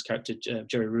Strong's character,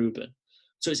 Jerry Rubin.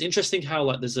 So it's interesting how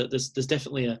like there's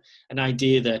definitely an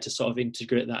idea there to sort of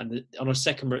integrate that, and on a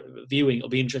second viewing, it'll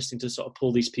be interesting to sort of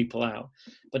pull these people out.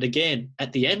 But again,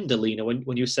 at the end, Alina, when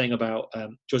you were saying about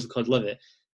Joseph Gordon-Levitt,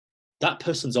 that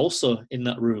person's also in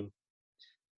that room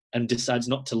and decides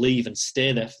not to leave and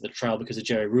stay there for the trial because of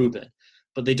Jerry Rubin,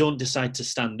 but they don't decide to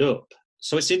stand up.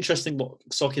 So it's interesting what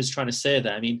Sorkin's trying to say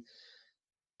there. I mean,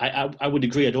 I would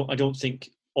agree. I don't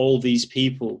think all these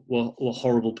people were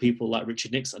horrible people like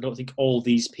Richard Nixon. I don't think all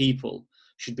these people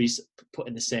should be put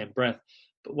in the same breath.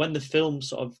 But when the film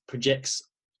sort of projects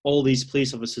all these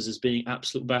police officers as being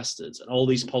absolute bastards and all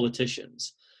these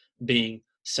politicians being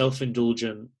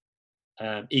self-indulgent,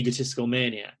 egotistical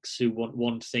maniacs who want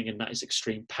one thing, and that is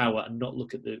extreme power and not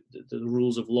look at the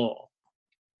rules of law,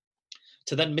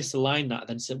 to then misalign that and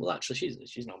then say, well, actually,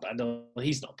 she's not bad. No,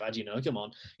 he's not bad, come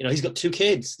on. He's got 2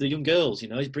 kids, the young girls,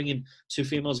 he's bringing 2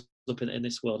 females up in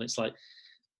this world. And it's like,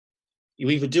 you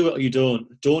either do it or you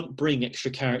don't. Don't bring extra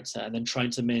character and then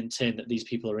trying to maintain that these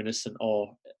people are innocent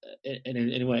or in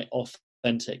any way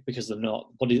authentic, because they're not.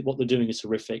 What they're doing is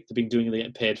horrific. They're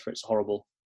getting paid for it. It's horrible.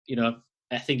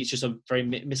 I think it's just a very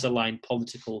misaligned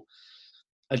political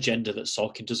agenda that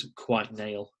Sorkin doesn't quite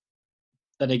nail.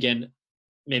 Then again,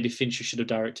 maybe Fincher should have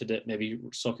directed it. Maybe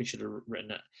Sorkin should have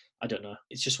written it. I don't know.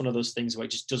 It's just one of those things where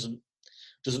it just doesn't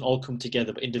all come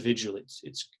together. But individually,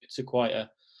 it's quite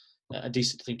a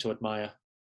decent thing to admire.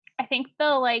 I think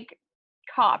the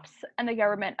cops and the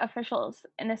government officials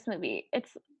in this movie,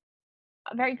 it's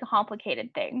a very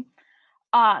complicated thing.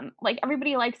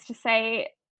 Everybody likes to say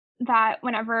that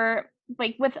whenever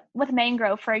with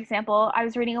Mangrove, for example, I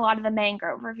was reading a lot of the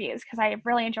Mangrove reviews because I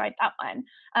really enjoyed that one, and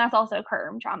that's also a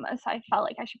courtroom drama, so I felt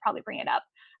like I should probably bring it up.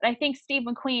 But I think Steve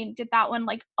McQueen did that one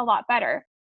a lot better,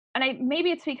 and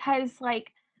maybe it's because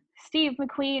Steve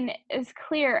McQueen is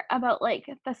clear about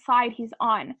the side he's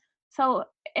on. So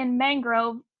in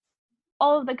Mangrove,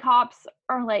 all of the cops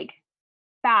are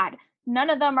bad. None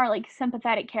of them are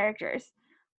sympathetic characters.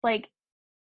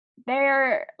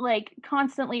 They're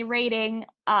constantly raiding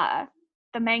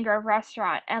the Mangrove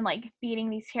restaurant and beating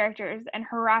these characters and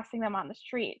harassing them on the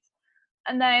streets.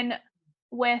 And then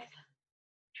with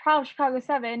Trial of Chicago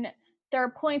 7, there are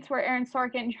points where Aaron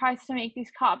Sorkin tries to make these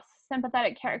cops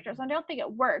sympathetic characters. I don't think it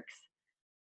works.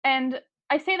 And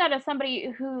I say that as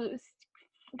somebody whose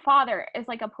father is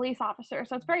a police officer,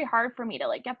 so it's very hard for me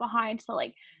to get behind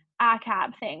the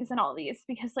ACAB things and all these,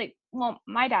 because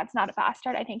my dad's not a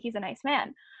bastard. I think he's a nice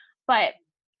man, but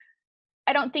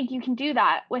I don't think you can do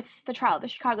that with the Trial of the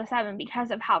Chicago 7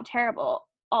 because of how terrible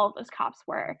all of those cops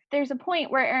were. There's a point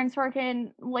where Aaron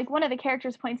Sorkin, one of the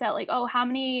characters points out oh, how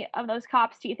many of those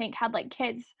cops do you think had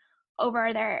kids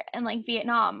over there in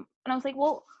Vietnam? And I was like,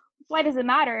 well, why does it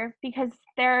matter? Because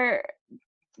their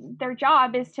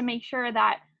job is to make sure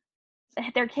that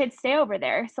their kids stay over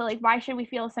there. So why should we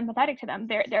feel sympathetic to them?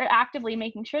 They're actively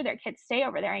making sure their kids stay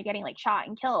over there and getting shot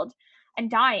and killed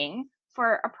and dying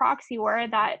for a proxy war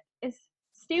that is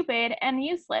stupid and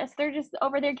useless. They're just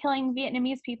over there killing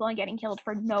Vietnamese people and getting killed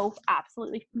for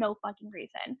absolutely no fucking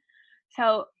reason.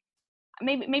 So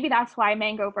maybe that's why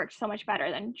Mangrove works so much better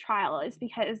than Trial, is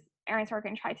because Aaron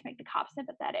Sorkin tried to make the cops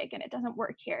sympathetic, and it doesn't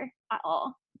work here at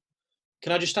all.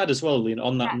 Can I just add as well, Lean,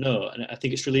 on that note, and I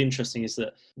think it's really interesting, is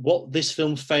that what this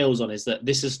film fails on is that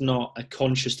this is not a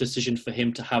conscious decision for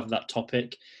him to have that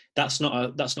topic. That's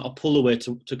not a pull away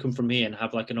to come from here and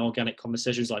have an organic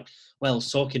conversation. It's well,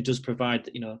 Sorkin does provide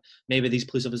that, maybe these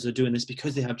police officers are doing this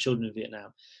because they have children in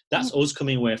Vietnam. That's us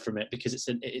coming away from it because it's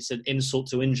an insult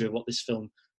to injury what this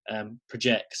film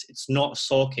projects. It's not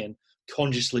Sorkin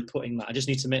consciously putting that. I just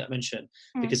need to make that mention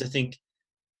because I think.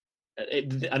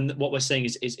 And what we're saying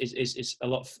is a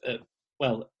lot.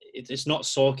 It's not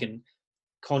Sorkin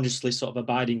consciously sort of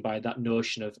abiding by that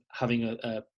notion of having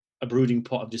a brooding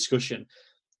pot of discussion,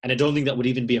 and I don't think that would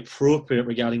even be appropriate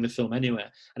regarding the film anyway.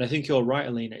 And I think you're right,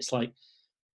 Alina. It's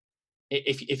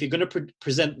if you're going to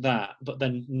present that, but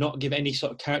then not give any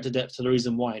sort of character depth to the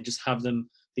reason why, and just have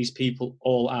these people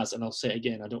all as, and I'll say it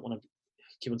again, I don't want to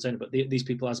keep on saying it, but these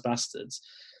people as bastards.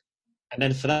 And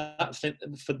then for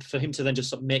him to then just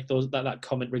sort of make that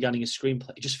comment regarding his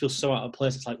screenplay, it just feels so out of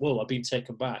place. It's whoa, I've been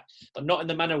taken back, but not in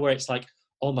the manner where it's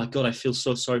oh my God, I feel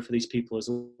so sorry for these people as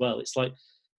well. It's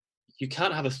you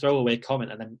can't have a throwaway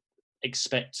comment and then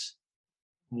expect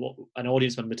an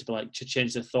audience member to be to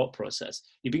change their thought process.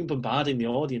 You've been bombarding the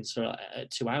audience for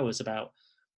 2 hours about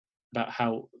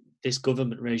how this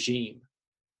government regime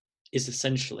is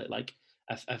essentially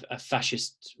a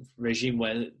fascist regime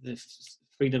where the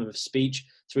freedom of speech,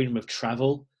 freedom of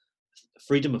travel,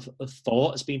 freedom of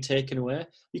thought has been taken away.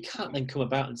 You can't then come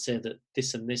about and say that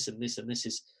this and this and this and this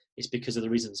is because of the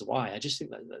reasons why. I just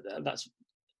think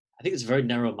I think it's very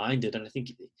narrow-minded, and I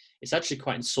think it's actually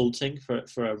quite insulting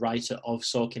for a writer of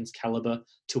Sorkin's caliber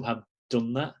to have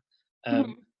done that.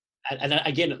 And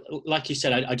again, like you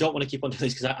said, I don't want to keep on doing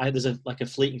this because there's a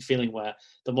fleeting feeling where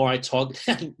the more I talk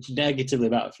negatively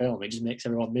about a film, it just makes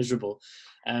everyone miserable.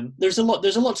 There's a lot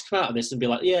to come out of this and be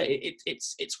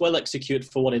it's well executed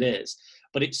for what it is,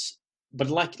 but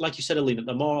like you said, Alina,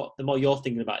 the more you're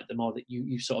thinking about it, the more that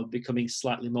you sort of becoming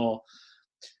slightly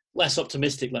less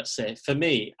optimistic. Let's say for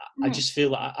me, I just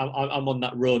feel like I'm on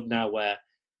that road now where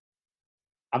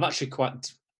I'm actually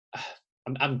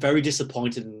I'm very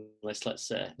disappointed in this, let's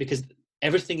say, because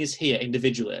everything is here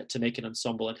individually to make an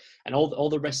ensemble, and all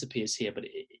the recipe is here, but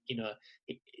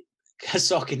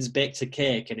Sorkin's baked a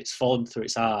cake and it's fallen through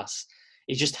its arse.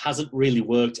 it just hasn't really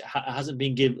worked. It hasn't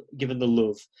been given the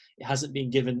love. It hasn't been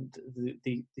given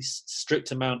the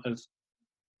strict amount of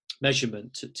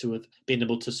measurement to have been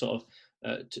able to sort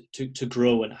of to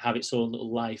grow and have its own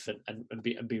little life and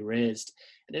be raised.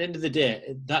 And at the end of the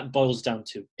day, that boils down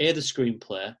to A, the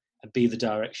screenplay, and B, the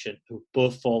direction, who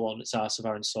both fall on its arse of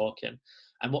Aaron Sorkin.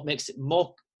 And what makes it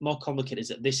more complicated is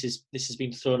that this has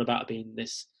been thrown about being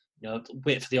this,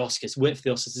 wait for the Oscars.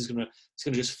 It's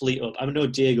gonna just fleet up. I know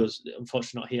Diego's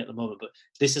unfortunately not here at the moment, but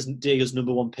this is Diego's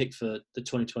number one pick for the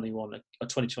 2021 or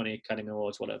 2020 Academy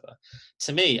Awards, whatever.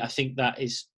 To me, I think that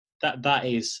is.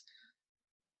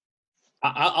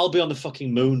 I'll be on the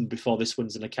fucking moon before this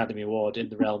wins an Academy Award in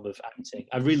the realm of acting.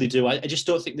 I really do. I just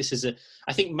don't think this is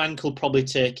I think Mank will probably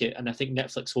take it, and I think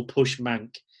Netflix will push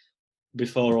Mank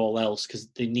before all else because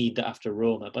they need that after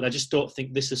Roma. But I just don't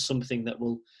think this is something that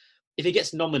will. If it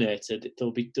gets nominated,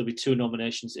 there'll be 2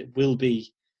 nominations. It'll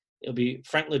be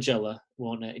Frank Langella,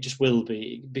 won't it? It just will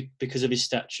be because of his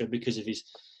stature, because of his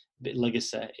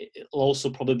legacy. It'll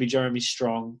also probably be Jeremy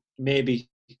Strong, maybe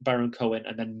Baron Cohen,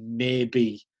 and then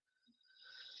maybe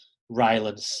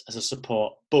Rylance as a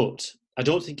support. But I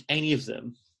don't think any of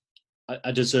them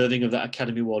are deserving of that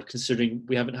Academy Award, considering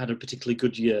we haven't had a particularly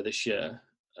good year this year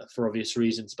for obvious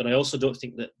reasons. But I also don't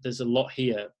think that there's a lot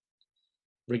here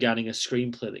regarding a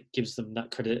screenplay that gives them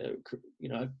that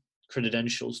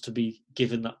credentials to be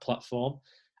given that platform.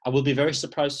 I will be very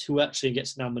surprised who actually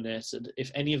gets nominated.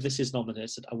 If any of this is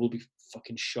nominated, I will be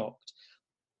fucking shocked.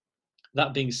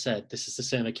 That being said, this is the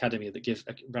same Academy that gave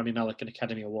Rami Malek an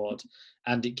Academy Award,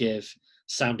 and it gave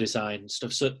sound design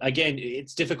stuff. So again,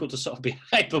 it's difficult to sort of be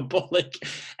hyperbolic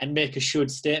and make assured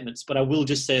statements, but I will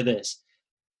just say this.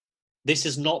 This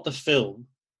is not the film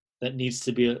that needs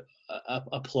to be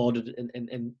applauded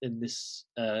in this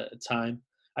time.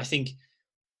 I think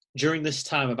during this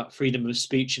time about freedom of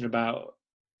speech and about,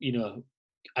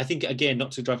 I think, again,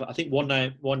 not to drive, I think One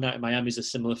Night in Miami is a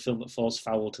similar film that falls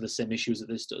foul to the same issues that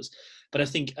this does. But I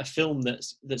think a film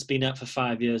that's been out for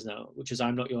 5 years now, which is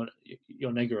I'm Not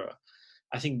Your Negro,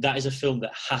 I think that is a film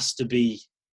that has to be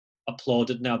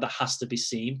applauded now, that has to be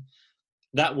seen.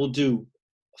 That will do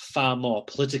far more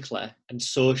politically and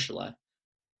socially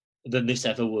than this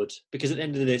ever would. Because at the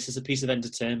end of the day, this is a piece of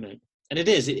entertainment. And it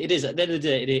is. At the end of the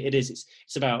day, it is.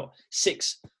 It's about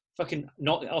 6 fucking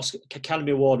not Oscar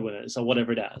Academy Award winners or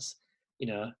whatever it has.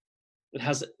 It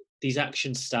has these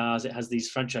action stars, it has these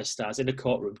franchise stars in a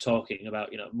courtroom talking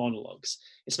about, monologues.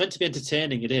 It's meant to be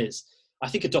entertaining, it is. I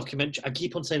think a documentary, I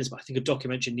keep on saying this, but I think a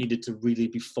documentary needed to really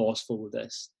be forceful with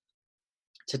this.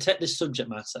 To take this subject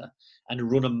matter and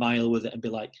run a mile with it and be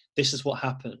like, this is what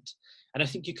happened. And I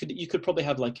think you could probably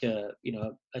have like a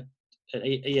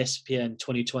ESPN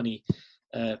 2020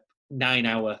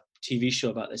 9-hour TV show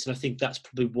about this, and I think that's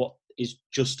probably what is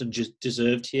just and just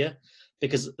deserved here,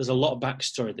 because there's a lot of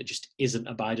backstory that just isn't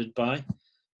abided by,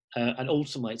 and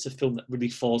ultimately it's a film that really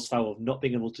falls foul of not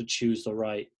being able to choose the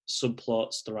right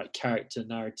subplots, the right character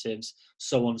narratives,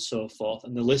 so on and so forth,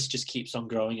 and the list just keeps on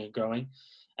growing and growing,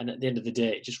 and at the end of the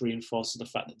day it just reinforces the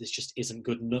fact that this just isn't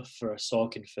good enough for a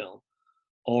Sorkin film,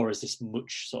 or is this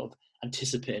much sort of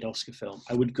anticipated Oscar film.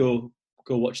 I would go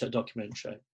watch that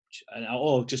documentary,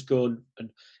 or just go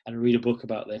and read a book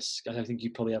about this. I think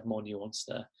you probably have more nuance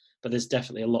there. But there's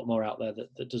definitely a lot more out there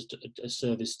that does a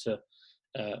service to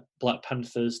Black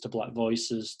Panthers, to Black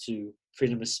voices, to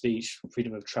freedom of speech,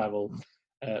 freedom of travel,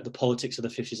 the politics of the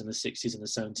 50s and the 60s and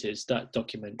the 70s. That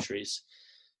documentary is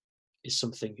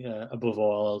something above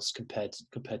all else compared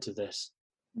to this.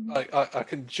 I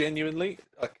can genuinely,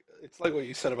 it's like what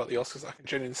you said about the Oscars, I can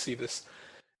genuinely see this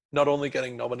not only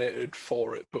getting nominated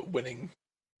for it, but winning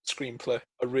screenplay.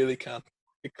 I really can.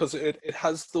 Because it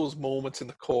has those moments in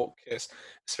the court case,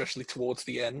 especially towards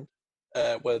the end,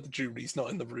 where the jury's not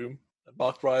in the room.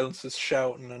 Mark Rylance is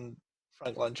shouting and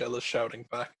Frank Langella's shouting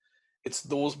back. It's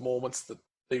those moments that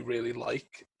they really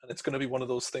like, and it's going to be one of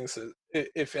those things that,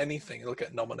 if anything, it'll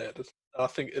get nominated. And I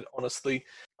think it honestly,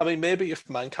 maybe if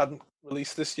Mank hadn't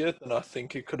released this year, then I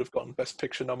think it could have gotten Best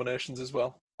Picture nominations as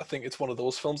well. I think it's one of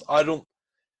those films.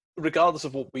 Regardless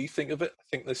of what we think of it, I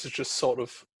think this is just sort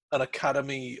of an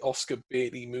Academy Oscar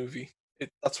baity movie.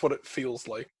 That's what it feels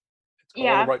like. It's got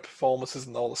all the right performances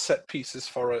and all the set pieces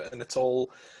for it, and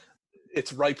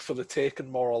it's ripe for the taking,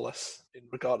 more or less, in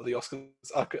regard to the Oscars.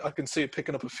 I can see it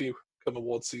picking up a few come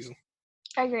awards season.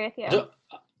 I agree with you.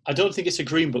 I don't think it's a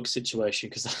Green Book situation,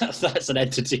 because that's an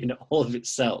entity in all of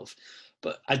itself.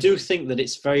 But I do think that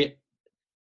it's very.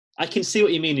 I can see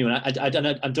what you mean, and I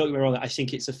don't get me wrong. I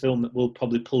think it's a film that will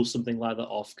probably pull something like that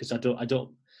off, because I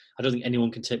don't think anyone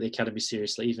can take the Academy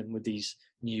seriously, even with these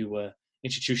new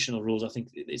institutional rules. I think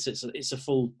it's a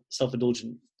full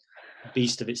self-indulgent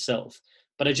beast of itself.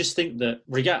 But I just think that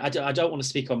I don't want to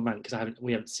speak on Mank because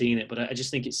we haven't seen it, but I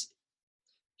just think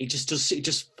it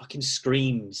just fucking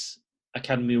screams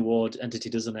Academy Award entity,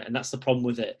 doesn't it? And that's the problem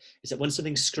with it, is that when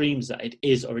something screams that it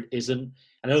is or it isn't,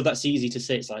 I know that's easy to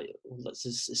say, it's like, well, that's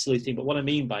a silly thing, but what I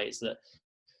mean by it is that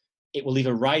it will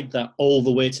either ride that all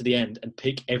the way to the end and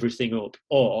pick everything up,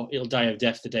 or it'll die of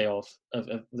death the day of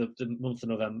the month of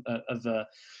November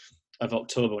of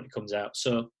October when it comes out.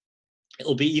 So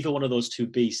it'll be either one of those two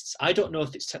beasts. I don't know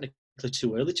if it's technically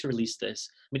too early to release this.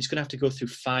 I mean, it's going to have to go through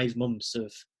 5 months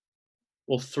of,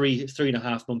 well,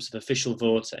 3.5 months of official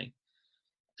voting.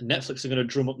 And Netflix are going to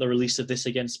drum up the release of this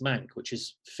against Mank, which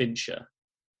is Fincher,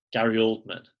 Gary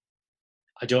Oldman.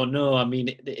 I don't know. I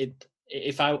mean,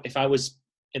 if I was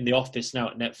in the office now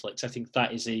at Netflix, I think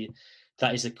that is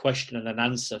a question and an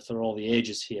answer for all the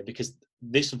ages here, because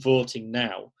this voting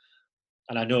now,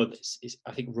 and I know this is,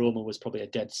 I think Roma was probably a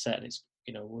dead set, and it's,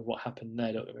 you know, with what happened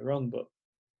there, don't get me wrong, but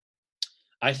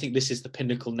I think this is the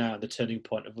pinnacle now, the turning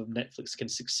point of when Netflix can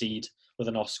succeed with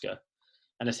an Oscar.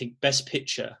 And I think Best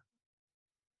Picture,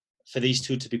 for these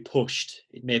two to be pushed,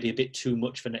 it may be a bit too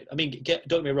much for Netflix. I mean, don't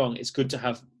get me wrong, it's good to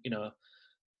have, you know,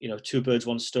 two birds,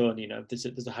 one stone. You know, there's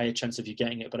a higher chance of you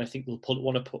getting it, but I think they'll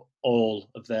want to put all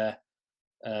of their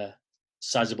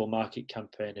sizable market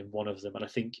campaign in one of them. And I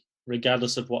think,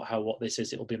 regardless of what this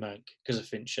is, it'll be Mank because of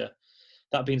Fincher.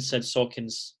 That being said,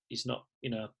 Sorkin's he's not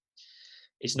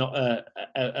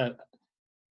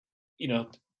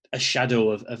a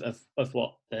shadow of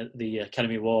what the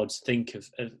Academy Awards think of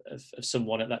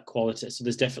someone at that quality. So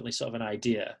there's definitely sort of an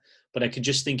idea, but I could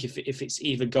just think if it's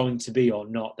either going to be or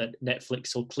not, that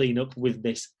Netflix will clean up with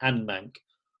this and Mank,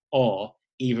 or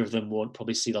either of them won't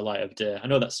probably see the light of day. I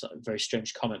know that's a very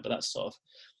strange comment, but that's sort of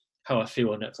how I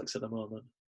feel on Netflix at the moment.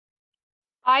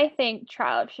 I think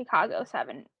Trial of Chicago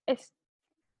 7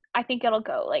 I think it'll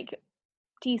go like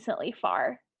decently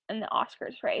far in the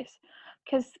Oscars race,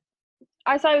 because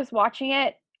as I was watching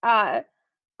it,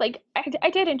 like I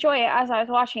did enjoy it as I was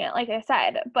watching it, like I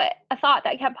said, but a thought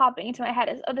that kept popping into my head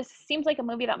is, oh, this seems like a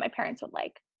movie that my parents would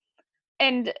like.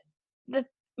 And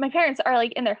my parents are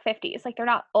like in their 50s, like they're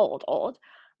not old,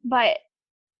 but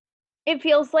it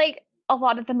feels like a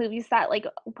lot of the movies that like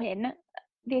win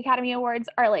the Academy Awards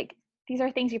are like, these are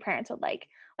things your parents would like.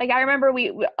 Like I remember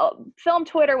we film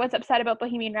Twitter was upset about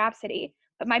Bohemian Rhapsody,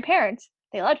 but my parents,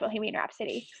 they loved Bohemian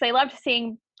Rhapsody because they loved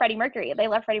seeing Freddie Mercury. They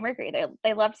loved Freddie Mercury.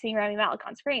 They loved seeing Rami Malek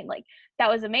on screen. Like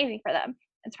that was amazing for them.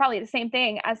 It's probably the same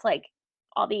thing as like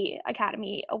all the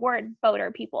Academy Award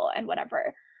voter people and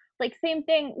whatever. Like same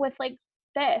thing with like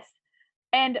this.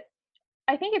 And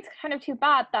I think it's kind of too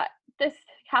bad that this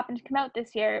happened to come out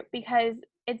this year, because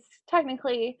it's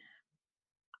technically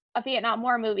a Vietnam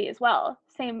War movie as well,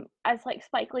 same as like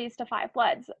Spike Lee's Da 5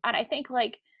 Bloods. And I think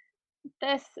like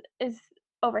this is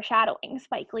overshadowing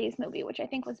Spike Lee's movie, which I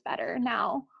think was better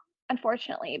now,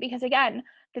 unfortunately, because again,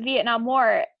 the Vietnam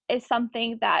War is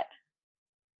something that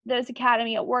those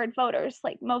Academy Award voters,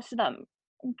 like most of them,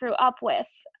 grew up with,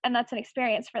 and that's an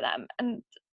experience for them. And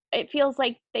it feels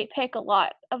like they pick a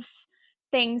lot of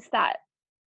things that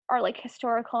are like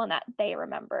historical and that they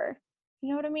remember. You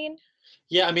know what I mean?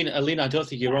 Yeah, I mean, Alina, I don't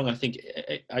think you're wrong. I think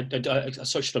I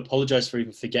sort of should apologise for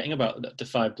even forgetting about Da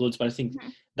 5 Bloods, but I think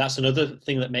that's another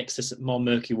thing that makes this more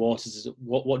murky waters. Is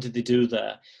what did they do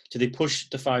there? Did they push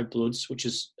Da 5 Bloods, which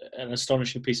is an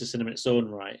astonishing piece of cinema in its own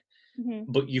right?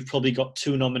 But you've probably got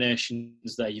 2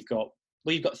 nominations there. You've got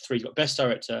 3. You've got Best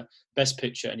Director, Best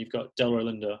Picture, and you've got Delroy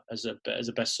Lindo as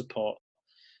a Best Support.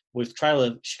 With Trial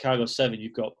of Chicago 7,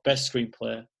 you've got Best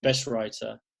Screenplay, Best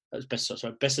Writer. Best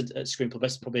screenplay,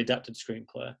 best probably adapted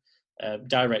screenplay,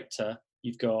 director.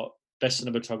 You've got best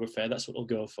cinematographer. That's what it'll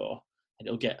go for, and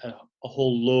it'll get a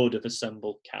whole load of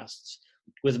assembled casts.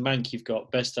 With Mank, you've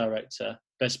got best director,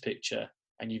 best picture,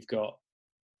 and you've got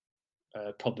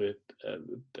probably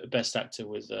best actor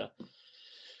with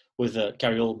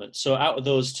Gary Oldman. So out of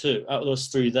those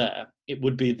 3 there, it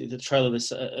would be the Trial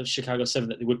of Chicago 7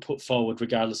 that they would put forward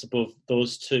regardless above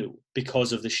those 2,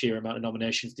 because of the sheer amount of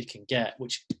nominations they can get,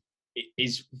 which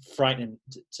is frightening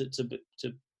to sort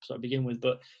of begin with.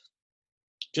 But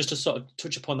just to sort of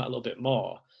touch upon that a little bit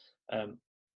more,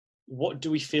 what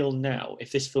do we feel now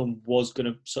if this film was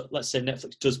going to, let's say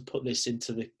Netflix does put this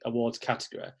into the awards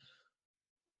category,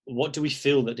 what do we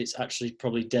feel that it's actually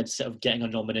probably dead set of getting a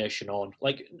nomination on?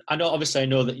 Like, I know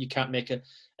that you can't make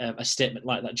a statement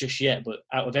like that just yet, but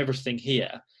out of everything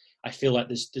here, I feel like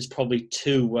there's probably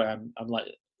 2 where I'm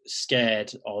like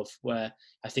scared of, where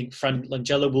I think Frank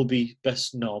Langella will be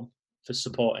best nom for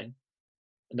supporting,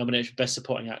 a nomination for best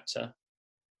supporting actor,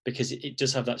 because it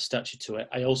does have that stature to it.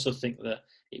 I also think that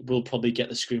it will probably get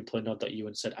the screenplay nod that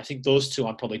Ewan said. I think those two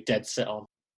I'm probably dead set on.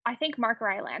 I think Mark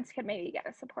Rylance could maybe get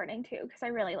a supporting too, because I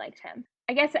really liked him.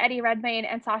 I guess Eddie Redmayne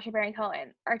and Sacha Baron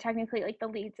Cohen are technically like the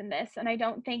leads in this, and I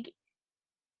don't think,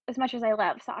 as much as I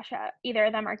love Sacha, either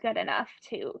of them are good enough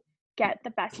to get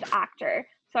the best actor.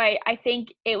 So I think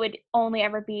it would only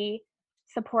ever be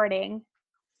supporting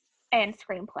and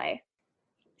screenplay.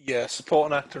 Yeah,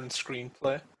 supporting actor and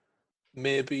screenplay.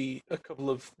 Maybe a couple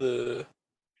of the,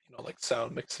 like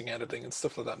sound mixing, editing, and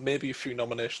stuff like that. Maybe a few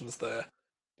nominations there,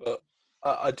 but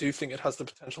I do think it has the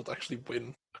potential to actually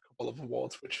win a couple of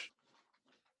awards, which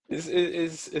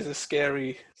is a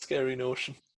scary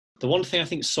notion. The one thing I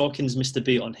think Sorkin's missed a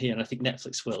beat on here, and I think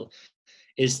Netflix will,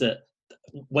 is that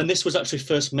when this was actually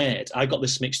first made, I got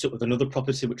this mixed up with another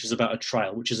property which is about a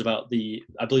trial, which is about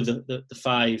I believe the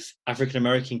 5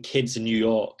 African-American kids in New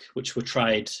York, which were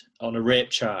tried on a rape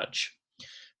charge,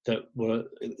 that were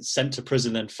sent to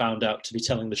prison and found out to be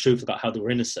telling the truth about how they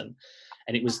were innocent.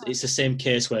 And it's the same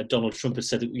case where Donald Trump has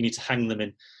said that we need to hang them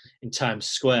in Times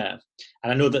Square.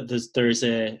 And I know that there is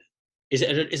a, is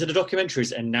it a documentary?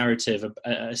 Is it a narrative,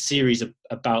 a series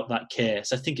about that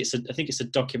case? I think it's a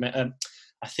document.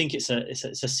 I think it's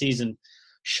a season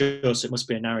show, so it must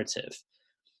be a narrative.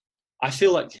 I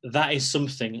feel like that is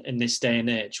something in this day and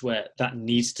age where that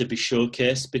needs to be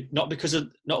showcased, but not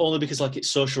only because like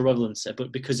its social relevancy,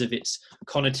 but because of its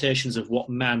connotations of what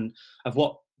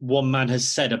one man has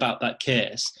said about that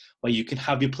case, where you can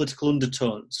have your political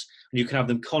undertones and you can have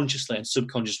them consciously and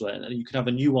subconsciously, and you can have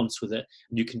a nuance with it,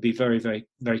 and you can be very, very,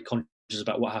 very conscious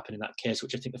about what happened in that case,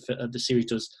 which I think the series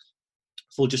does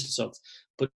full justice of.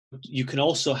 But you can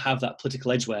also have that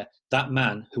political edge where that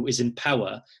man who is in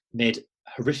power made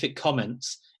horrific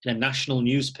comments in a national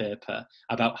newspaper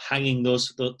about hanging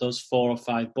those 4 or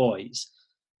 5 boys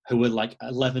who were like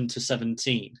 11 to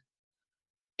 17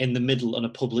 in the middle on a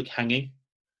public hanging.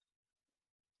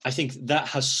 I think that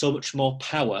has so much more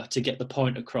power to get the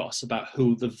point across about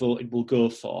who the vote will go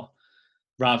for,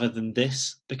 rather than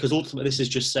this, because ultimately this is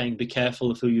just saying be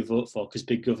careful of who you vote for, because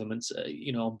big governments,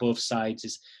 on both sides,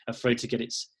 is afraid to get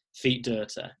its feet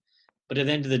dirty. But at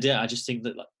the end of the day, I just think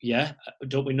that,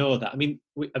 don't we know that? I mean,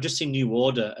 I've just seen New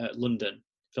Order at London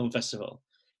Film Festival,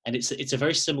 and it's a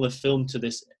very similar film to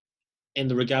this in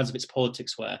the regards of its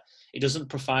politics, where it doesn't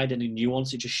provide any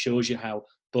nuance. It just shows you how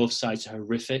both sides are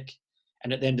horrific.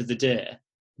 And at the end of the day,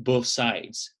 both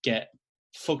sides get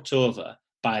fucked over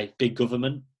by big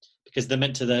government, because they're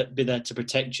meant to be there to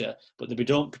protect you, but they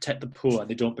don't protect the poor and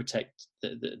they don't protect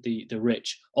the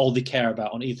rich. All they care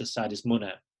about on either side is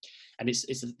money. And it's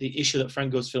the issue that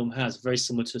Franco's film has, very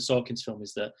similar to Sorkin's film,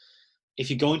 is that if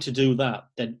you're going to do that,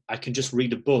 then I can just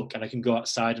read a book and I can go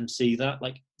outside and see that.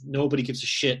 Like, nobody gives a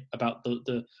shit about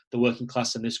the working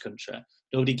class in this country.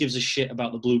 Nobody gives a shit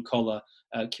about the blue collar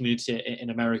community in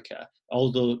America.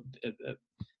 Although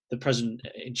the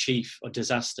president-in-chief, or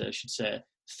disaster, I should say,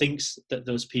 thinks that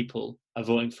those people are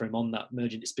voting for him on that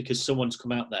merging, it's because someone's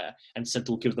come out there and said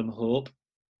they'll give them hope.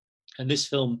 And this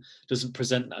film doesn't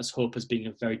present that as hope as being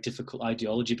a very difficult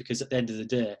ideology, because at the end of the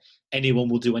day, anyone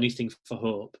will do anything for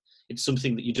hope. It's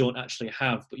something that you don't actually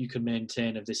have, but you can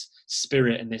maintain, of this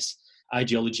spirit and this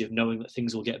ideology of knowing that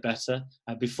things will get better.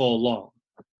 And before long,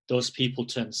 those people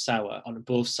turn sour on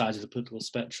both sides of the political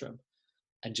spectrum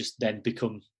and just then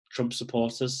become Trump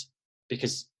supporters.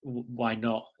 Because why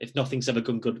not? If nothing's ever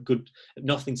gone good, if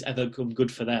nothing's ever come good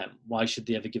for them, why should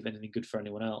they ever give anything good for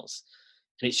anyone else?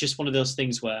 And it's just one of those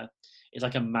things where it's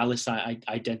like a malice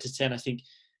identity. And I think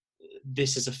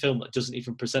this is a film that doesn't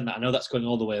even present that. I know that's going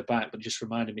all the way back, but just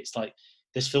reminding me, it's like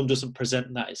this film doesn't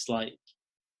present that. It's like,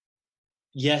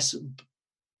 yes,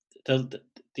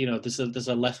 there's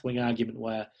a left-wing argument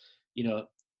where, you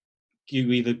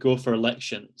either go for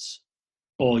elections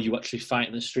or you actually fight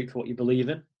in the street for what you believe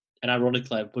in. And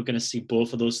ironically, we're going to see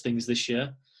both of those things this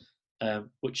year,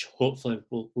 which hopefully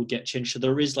will get changed. So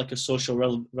there is like a social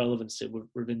relevancy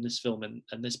within this film and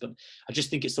this, but I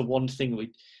just think it's the one thing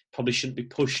we probably shouldn't be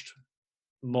pushed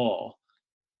more.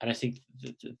 And I think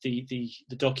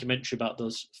the documentary about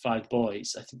those 5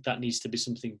 boys, I think that needs to be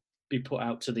something be put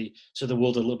out to the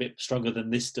world a little bit stronger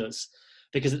than this does,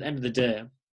 because at the end of the day,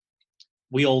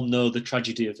 we all know the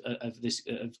tragedy of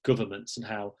governments and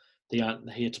how they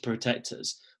aren't here to protect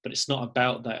us. But it's not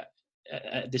about that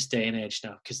at this day and age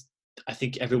now, because I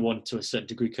think everyone to a certain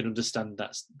degree can understand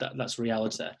that's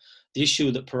reality. The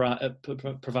issue that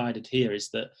provided here is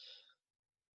that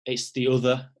it's the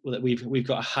other, that we've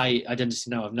got a high identity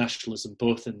now of nationalism,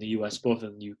 both in the US, both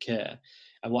in the UK.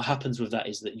 And what happens with that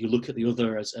is that you look at the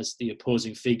other as the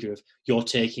opposing figure of, you're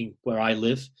taking where I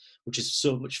live, which is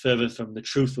so much further from the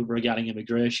truth regarding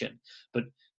immigration. But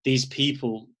these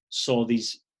people saw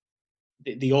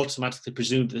they automatically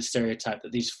presumed the stereotype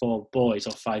that these 4 boys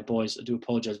or 5 boys, I do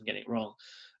apologise for getting it wrong,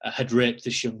 had raped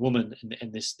this young woman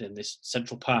in this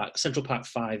Central Park. Central Park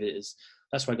 5 is,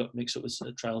 that's why I got mixed up with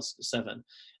Trials 7,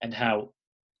 and how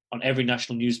on every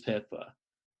national newspaper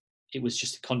it was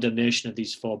just a condemnation of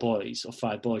these 4 boys, or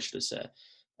 5 boys should I say,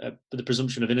 but the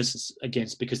presumption of innocence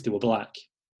against because they were black.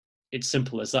 It's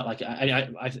simple as that. Like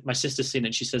my sister's seen it,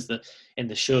 and she says that in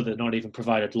the show they're not even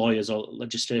provided lawyers or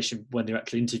legislation when they're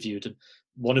actually interviewed, and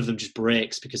one of them just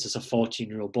breaks because there's a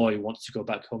 14-year-old boy who wants to go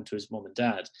back home to his mum and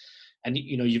dad. And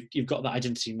you've got that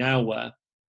identity now where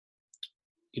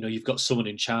you've got someone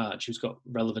in charge who's got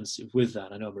relevance with that.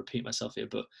 And I know I'm repeating myself here,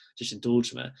 but just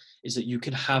indulge me. Is that you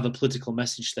can have a political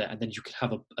message there, and then you can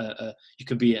have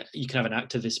you can have an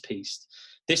activist piece.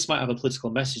 This might have a political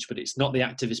message, but it's not the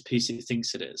activist piece it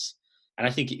thinks it is. And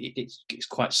I think it's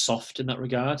quite soft in that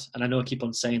regard. And I know I keep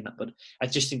on saying that, but I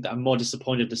just think that I'm more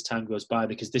disappointed as time goes by,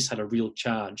 because this had a real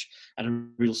charge and a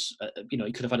real,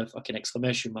 it could have had a fucking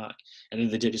exclamation mark, and then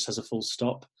the day just has a full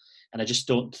stop. And I just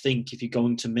don't think if you're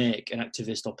going to make an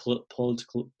activist or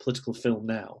political film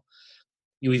now,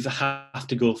 you either have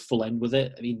to go full end with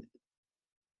it. I mean,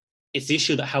 it's the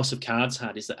issue that House of Cards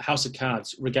had, is that House of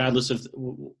Cards, regardless of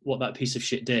what that piece of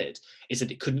shit did, is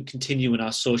that it couldn't continue in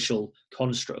our social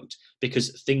construct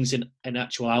because things in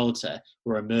actuality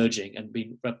were emerging and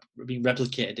being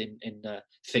replicated in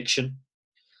fiction.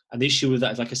 And the issue with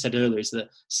that, like I said earlier, is that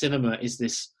cinema is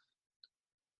this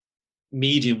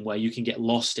medium where you can get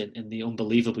lost in the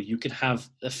unbelievable. You can have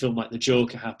a film like The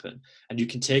Joker happen, and you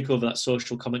can take over that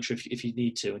social commentary if you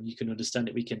need to, and you can understand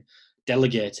it. We can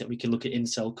delegate it. We can look at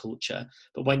incel culture.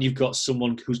 But when you've got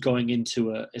someone who's going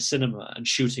into a cinema and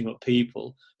shooting up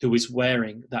people who is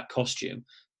wearing that costume,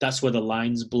 that's where the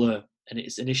lines blur. And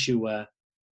it's an issue where,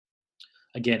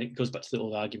 again, it goes back to the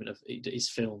old argument of is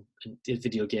film and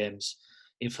video games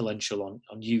influential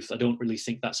on youth. I don't really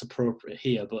think that's appropriate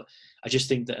here, but I just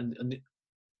think that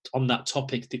on that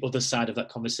topic, the other side of that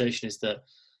conversation is that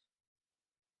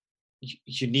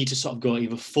you need to sort of go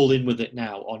either full in with it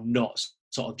now or not,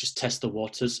 sort of just test the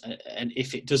waters. And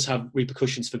if it does have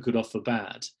repercussions for good or for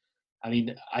bad, I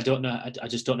mean, I don't know. I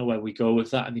just don't know where we go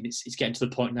with that. I mean, it's getting to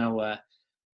the point now where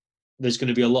there's going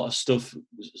to be a lot of stuff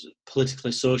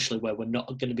politically, socially, where we're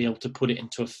not going to be able to put it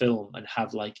into a film and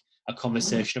have like a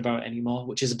conversation about it anymore,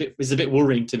 which is a bit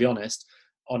worrying, to be honest,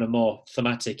 on a more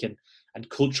thematic and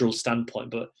cultural standpoint.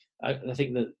 But I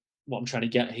think that what I'm trying to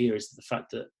get here is the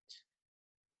fact that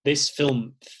this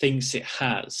film thinks it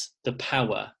has the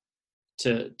power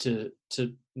to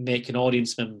make an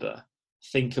audience member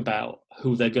think about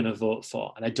who they're going to vote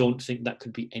for, and I don't think that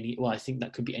could be any. Well, I think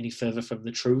that could be any further from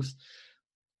the truth.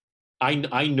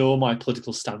 I know my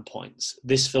political standpoints.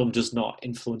 This film does not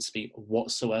influence me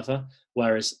whatsoever.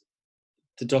 Whereas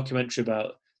the documentary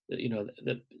about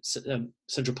the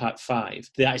Central Park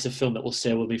 5, that is a film that will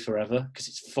stay with me forever because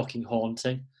it's fucking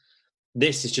haunting.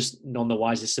 This is just none the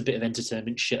wiser. It's a bit of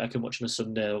entertainment shit I can watch on a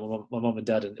Sunday with my mum and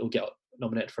dad, and it'll get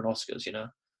nominated for an Oscars.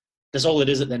 That's all it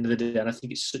is at the end of the day. And I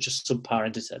think it's such a subpar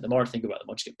entertainment. The more I think about it, the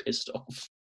more I just get pissed off.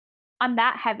 On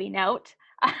that heavy note,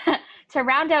 to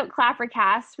round out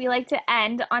Clappercast, we like to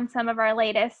end on some of our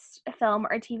latest film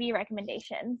or TV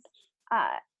recommendations.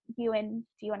 Ewan,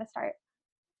 do you want to start?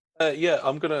 Yeah,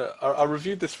 I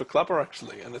reviewed this for Clapper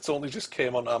actually, and it's only just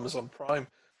came on Amazon Prime.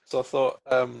 So I thought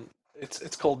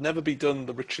it's called Never Be Done,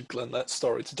 the Richard Glenlett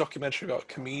story. It's a documentary about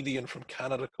a comedian from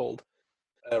Canada called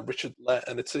Richard Lett,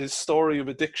 and it's his story of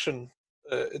addiction.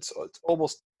 It's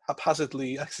almost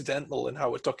haphazardly accidental in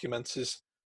how it documents his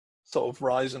sort of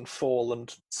rise and fall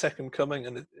and second coming,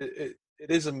 and it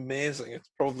is amazing. It's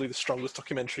probably the strongest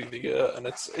documentary of the year, and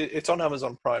it's on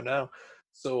Amazon Prime now.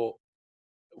 So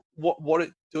what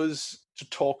it does to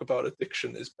talk about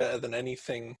addiction is better than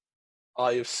anything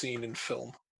I have seen in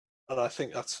film, and I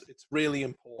think it's really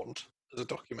important as a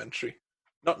documentary,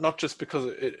 not just because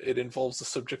it involves a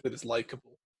subject that is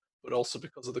likable, but also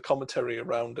because of the commentary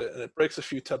around it, and it breaks a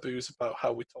few taboos about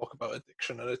how we talk about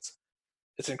addiction, and it's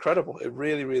incredible. It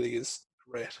really, really is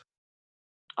great.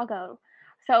 I'll go.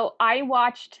 So I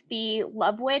watched The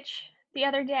Love Witch the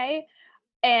other day,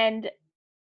 and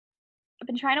I've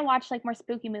been trying to watch like more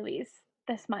spooky movies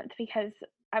this month because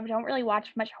I don't really watch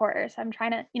much horror. So I'm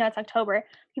trying to, it's October.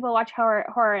 People watch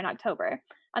horror in October.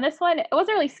 On this one, it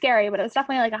wasn't really scary, but it was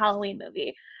definitely like a Halloween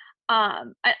movie.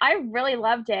 I really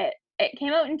loved it. It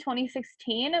came out in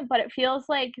 2016, but it feels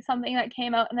like something that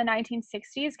came out in the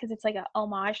 1960s because it's like a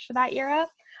homage to that era.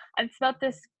 And it's about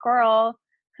this girl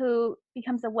who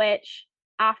becomes a witch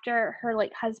after her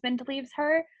like husband leaves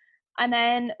her. And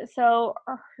then so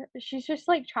she's just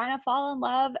like trying to fall in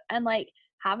love and like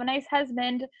have a nice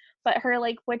husband, but her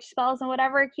like witch spells and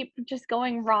whatever keep just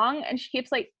going wrong, and she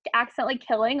keeps like accidentally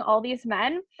killing all these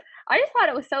men. I just thought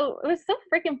it was so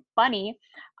freaking funny.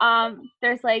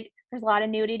 There's a lot of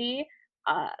nudity,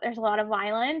 there's a lot of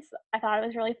violence. I thought it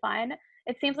was really fun.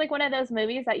 It seems like one of those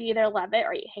movies that you either love it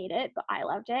or you hate it, but I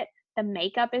loved it. The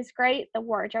makeup is great. The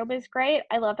wardrobe is great.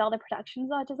 I loved all the production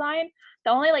design.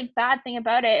 The only like bad thing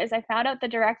about it is I found out the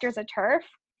director's a TERF.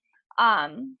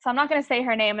 So I'm not going to say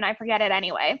her name and I forget it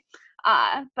anyway.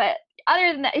 But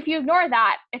other than that, if you ignore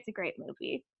that, it's a great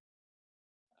movie.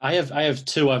 I have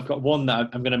two. I've got one that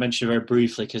I'm going to mention very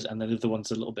briefly, and then the other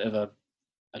one's a little bit of a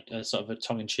sort of a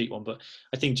tongue-in-cheek one. But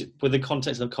I think with the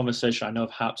context of the conversation, I know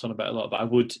I've harped on about it a lot, but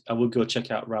I would go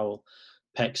check out Raoul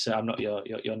Peck's I'm Not Your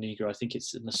Negro. I think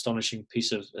it's an astonishing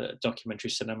piece of documentary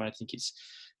cinema. I think it's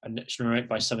narrated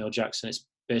by Samuel Jackson. It's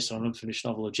based on an unfinished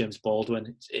novel of James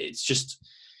Baldwin. It's just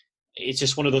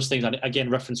one of those things. And again,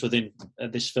 reference within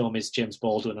this film is James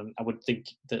Baldwin, and I would think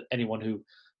that anyone who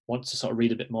wants to sort of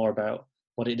read a bit more about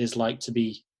what it is like to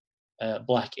be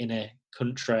black in a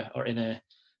country or in a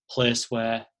place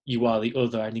where you are the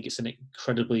other, I think it's an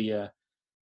incredibly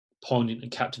poignant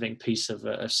and captivating piece of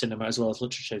cinema as well as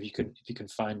literature, if you can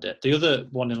find it. The other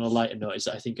one, on a lighter note, is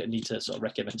that I think I need to sort of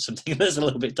recommend something that's a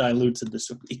little bit diluted this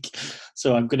week.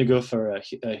 So I'm going to go for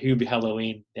Hubie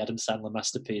Halloween, the Adam Sandler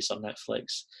masterpiece on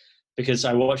Netflix, because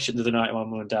I watched it the other night with my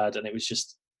mum and dad, and it was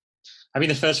just, I mean,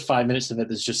 the first 5 minutes of it,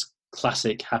 there's just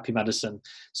classic Happy Madison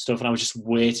stuff, and I was just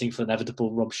waiting for the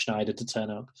inevitable Rob Schneider to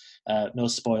turn up. No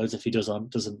spoilers if he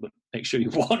doesn't, but make sure you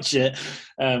watch it.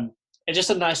 And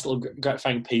just a nice little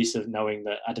gratifying piece of knowing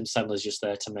that Adam Sandler's just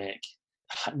there to make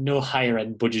no higher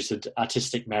end budgeted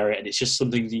artistic merit, and it's just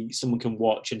something someone can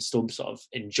watch and still sort of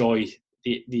enjoy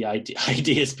the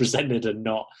ideas presented and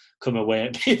not come away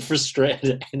and be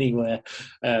frustrated anywhere,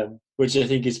 which I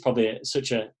think is probably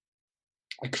such a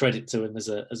credit to him as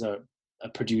a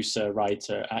producer,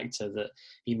 writer, actor, that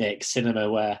he makes cinema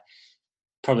where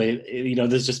probably, you know,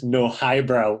 there's just no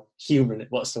highbrow humor in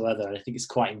it whatsoever. And I think it's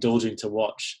quite indulging to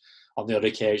watch on the odd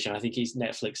occasion. I think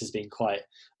Netflix has been quite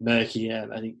murky,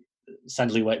 and I think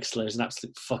Sandy Wexler is an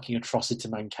absolute fucking atrocity to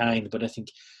mankind. But I think,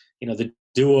 you know, the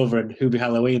Do-Over and Hubie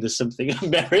Halloween, there's something of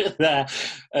merit there.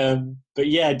 But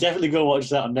yeah, definitely go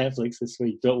watch that on Netflix this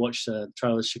week. Don't watch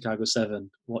Trial of Chicago 7.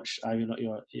 Watch I'm Not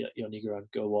Your Negro, and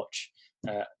go watch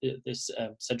this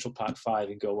Central Park 5,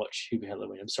 and go watch Hubie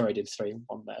Halloween. I'm sorry I did 3 in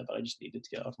one there, but I just needed to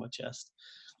get it off my chest.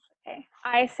 Okay,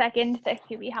 I second the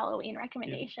Hubie Halloween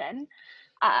recommendation.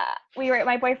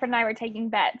 My boyfriend and I were taking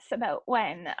bets about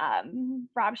when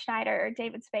Rob Schneider,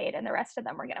 David Spade, and the rest of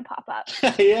them were going to pop up.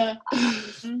 Yeah.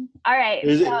 All right.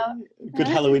 Good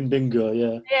Halloween bingo,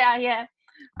 yeah. Yeah.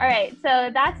 All right, so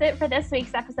that's it for this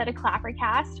week's episode of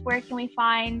Clappercast. Where can we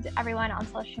find everyone on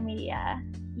social media?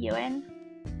 Ewan?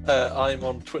 I'm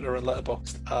on Twitter and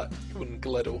Letterboxd at Ewan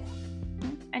Gledo.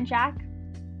 And Jack?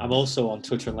 I'm also on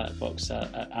Twitter and Letterboxd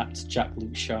at Jack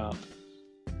Luke Sharp.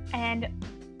 And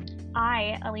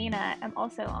I, Alina, am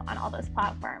also on all those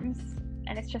platforms,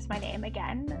 and it's just my name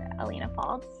again, Alina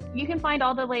Faltz. You can find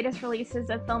all the latest releases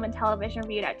of film and television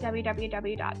reviewed at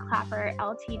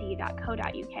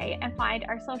www.clapperltd.co.uk, and find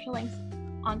our social links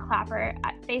on Clapper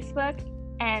at Facebook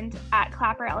and at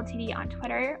Clapper Ltd on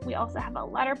Twitter. We also have a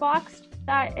Letterboxd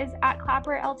that is at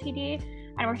Clapper Ltd,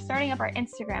 and we're starting up our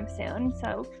Instagram soon,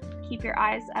 so keep your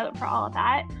eyes out for all of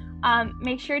that.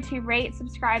 Make sure to rate,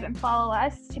 subscribe, and follow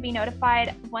us to be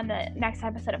notified when the next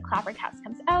episode of Clappercast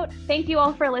comes out. Thank you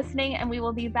all for listening, and we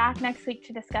will be back next week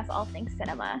to discuss all things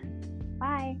cinema.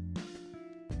 Bye.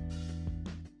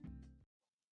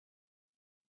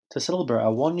 To celebrate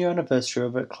our 1-year anniversary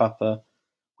over at Clapper,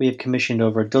 we have commissioned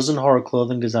over a dozen horror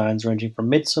clothing designs ranging from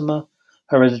Midsommar,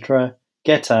 Hereditary,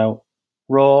 Get Out,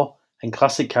 Raw, and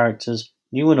classic characters,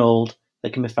 new and old,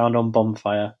 that can be found on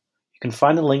Bonfire. You can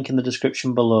find a link in the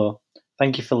description below.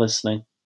 Thank you for listening.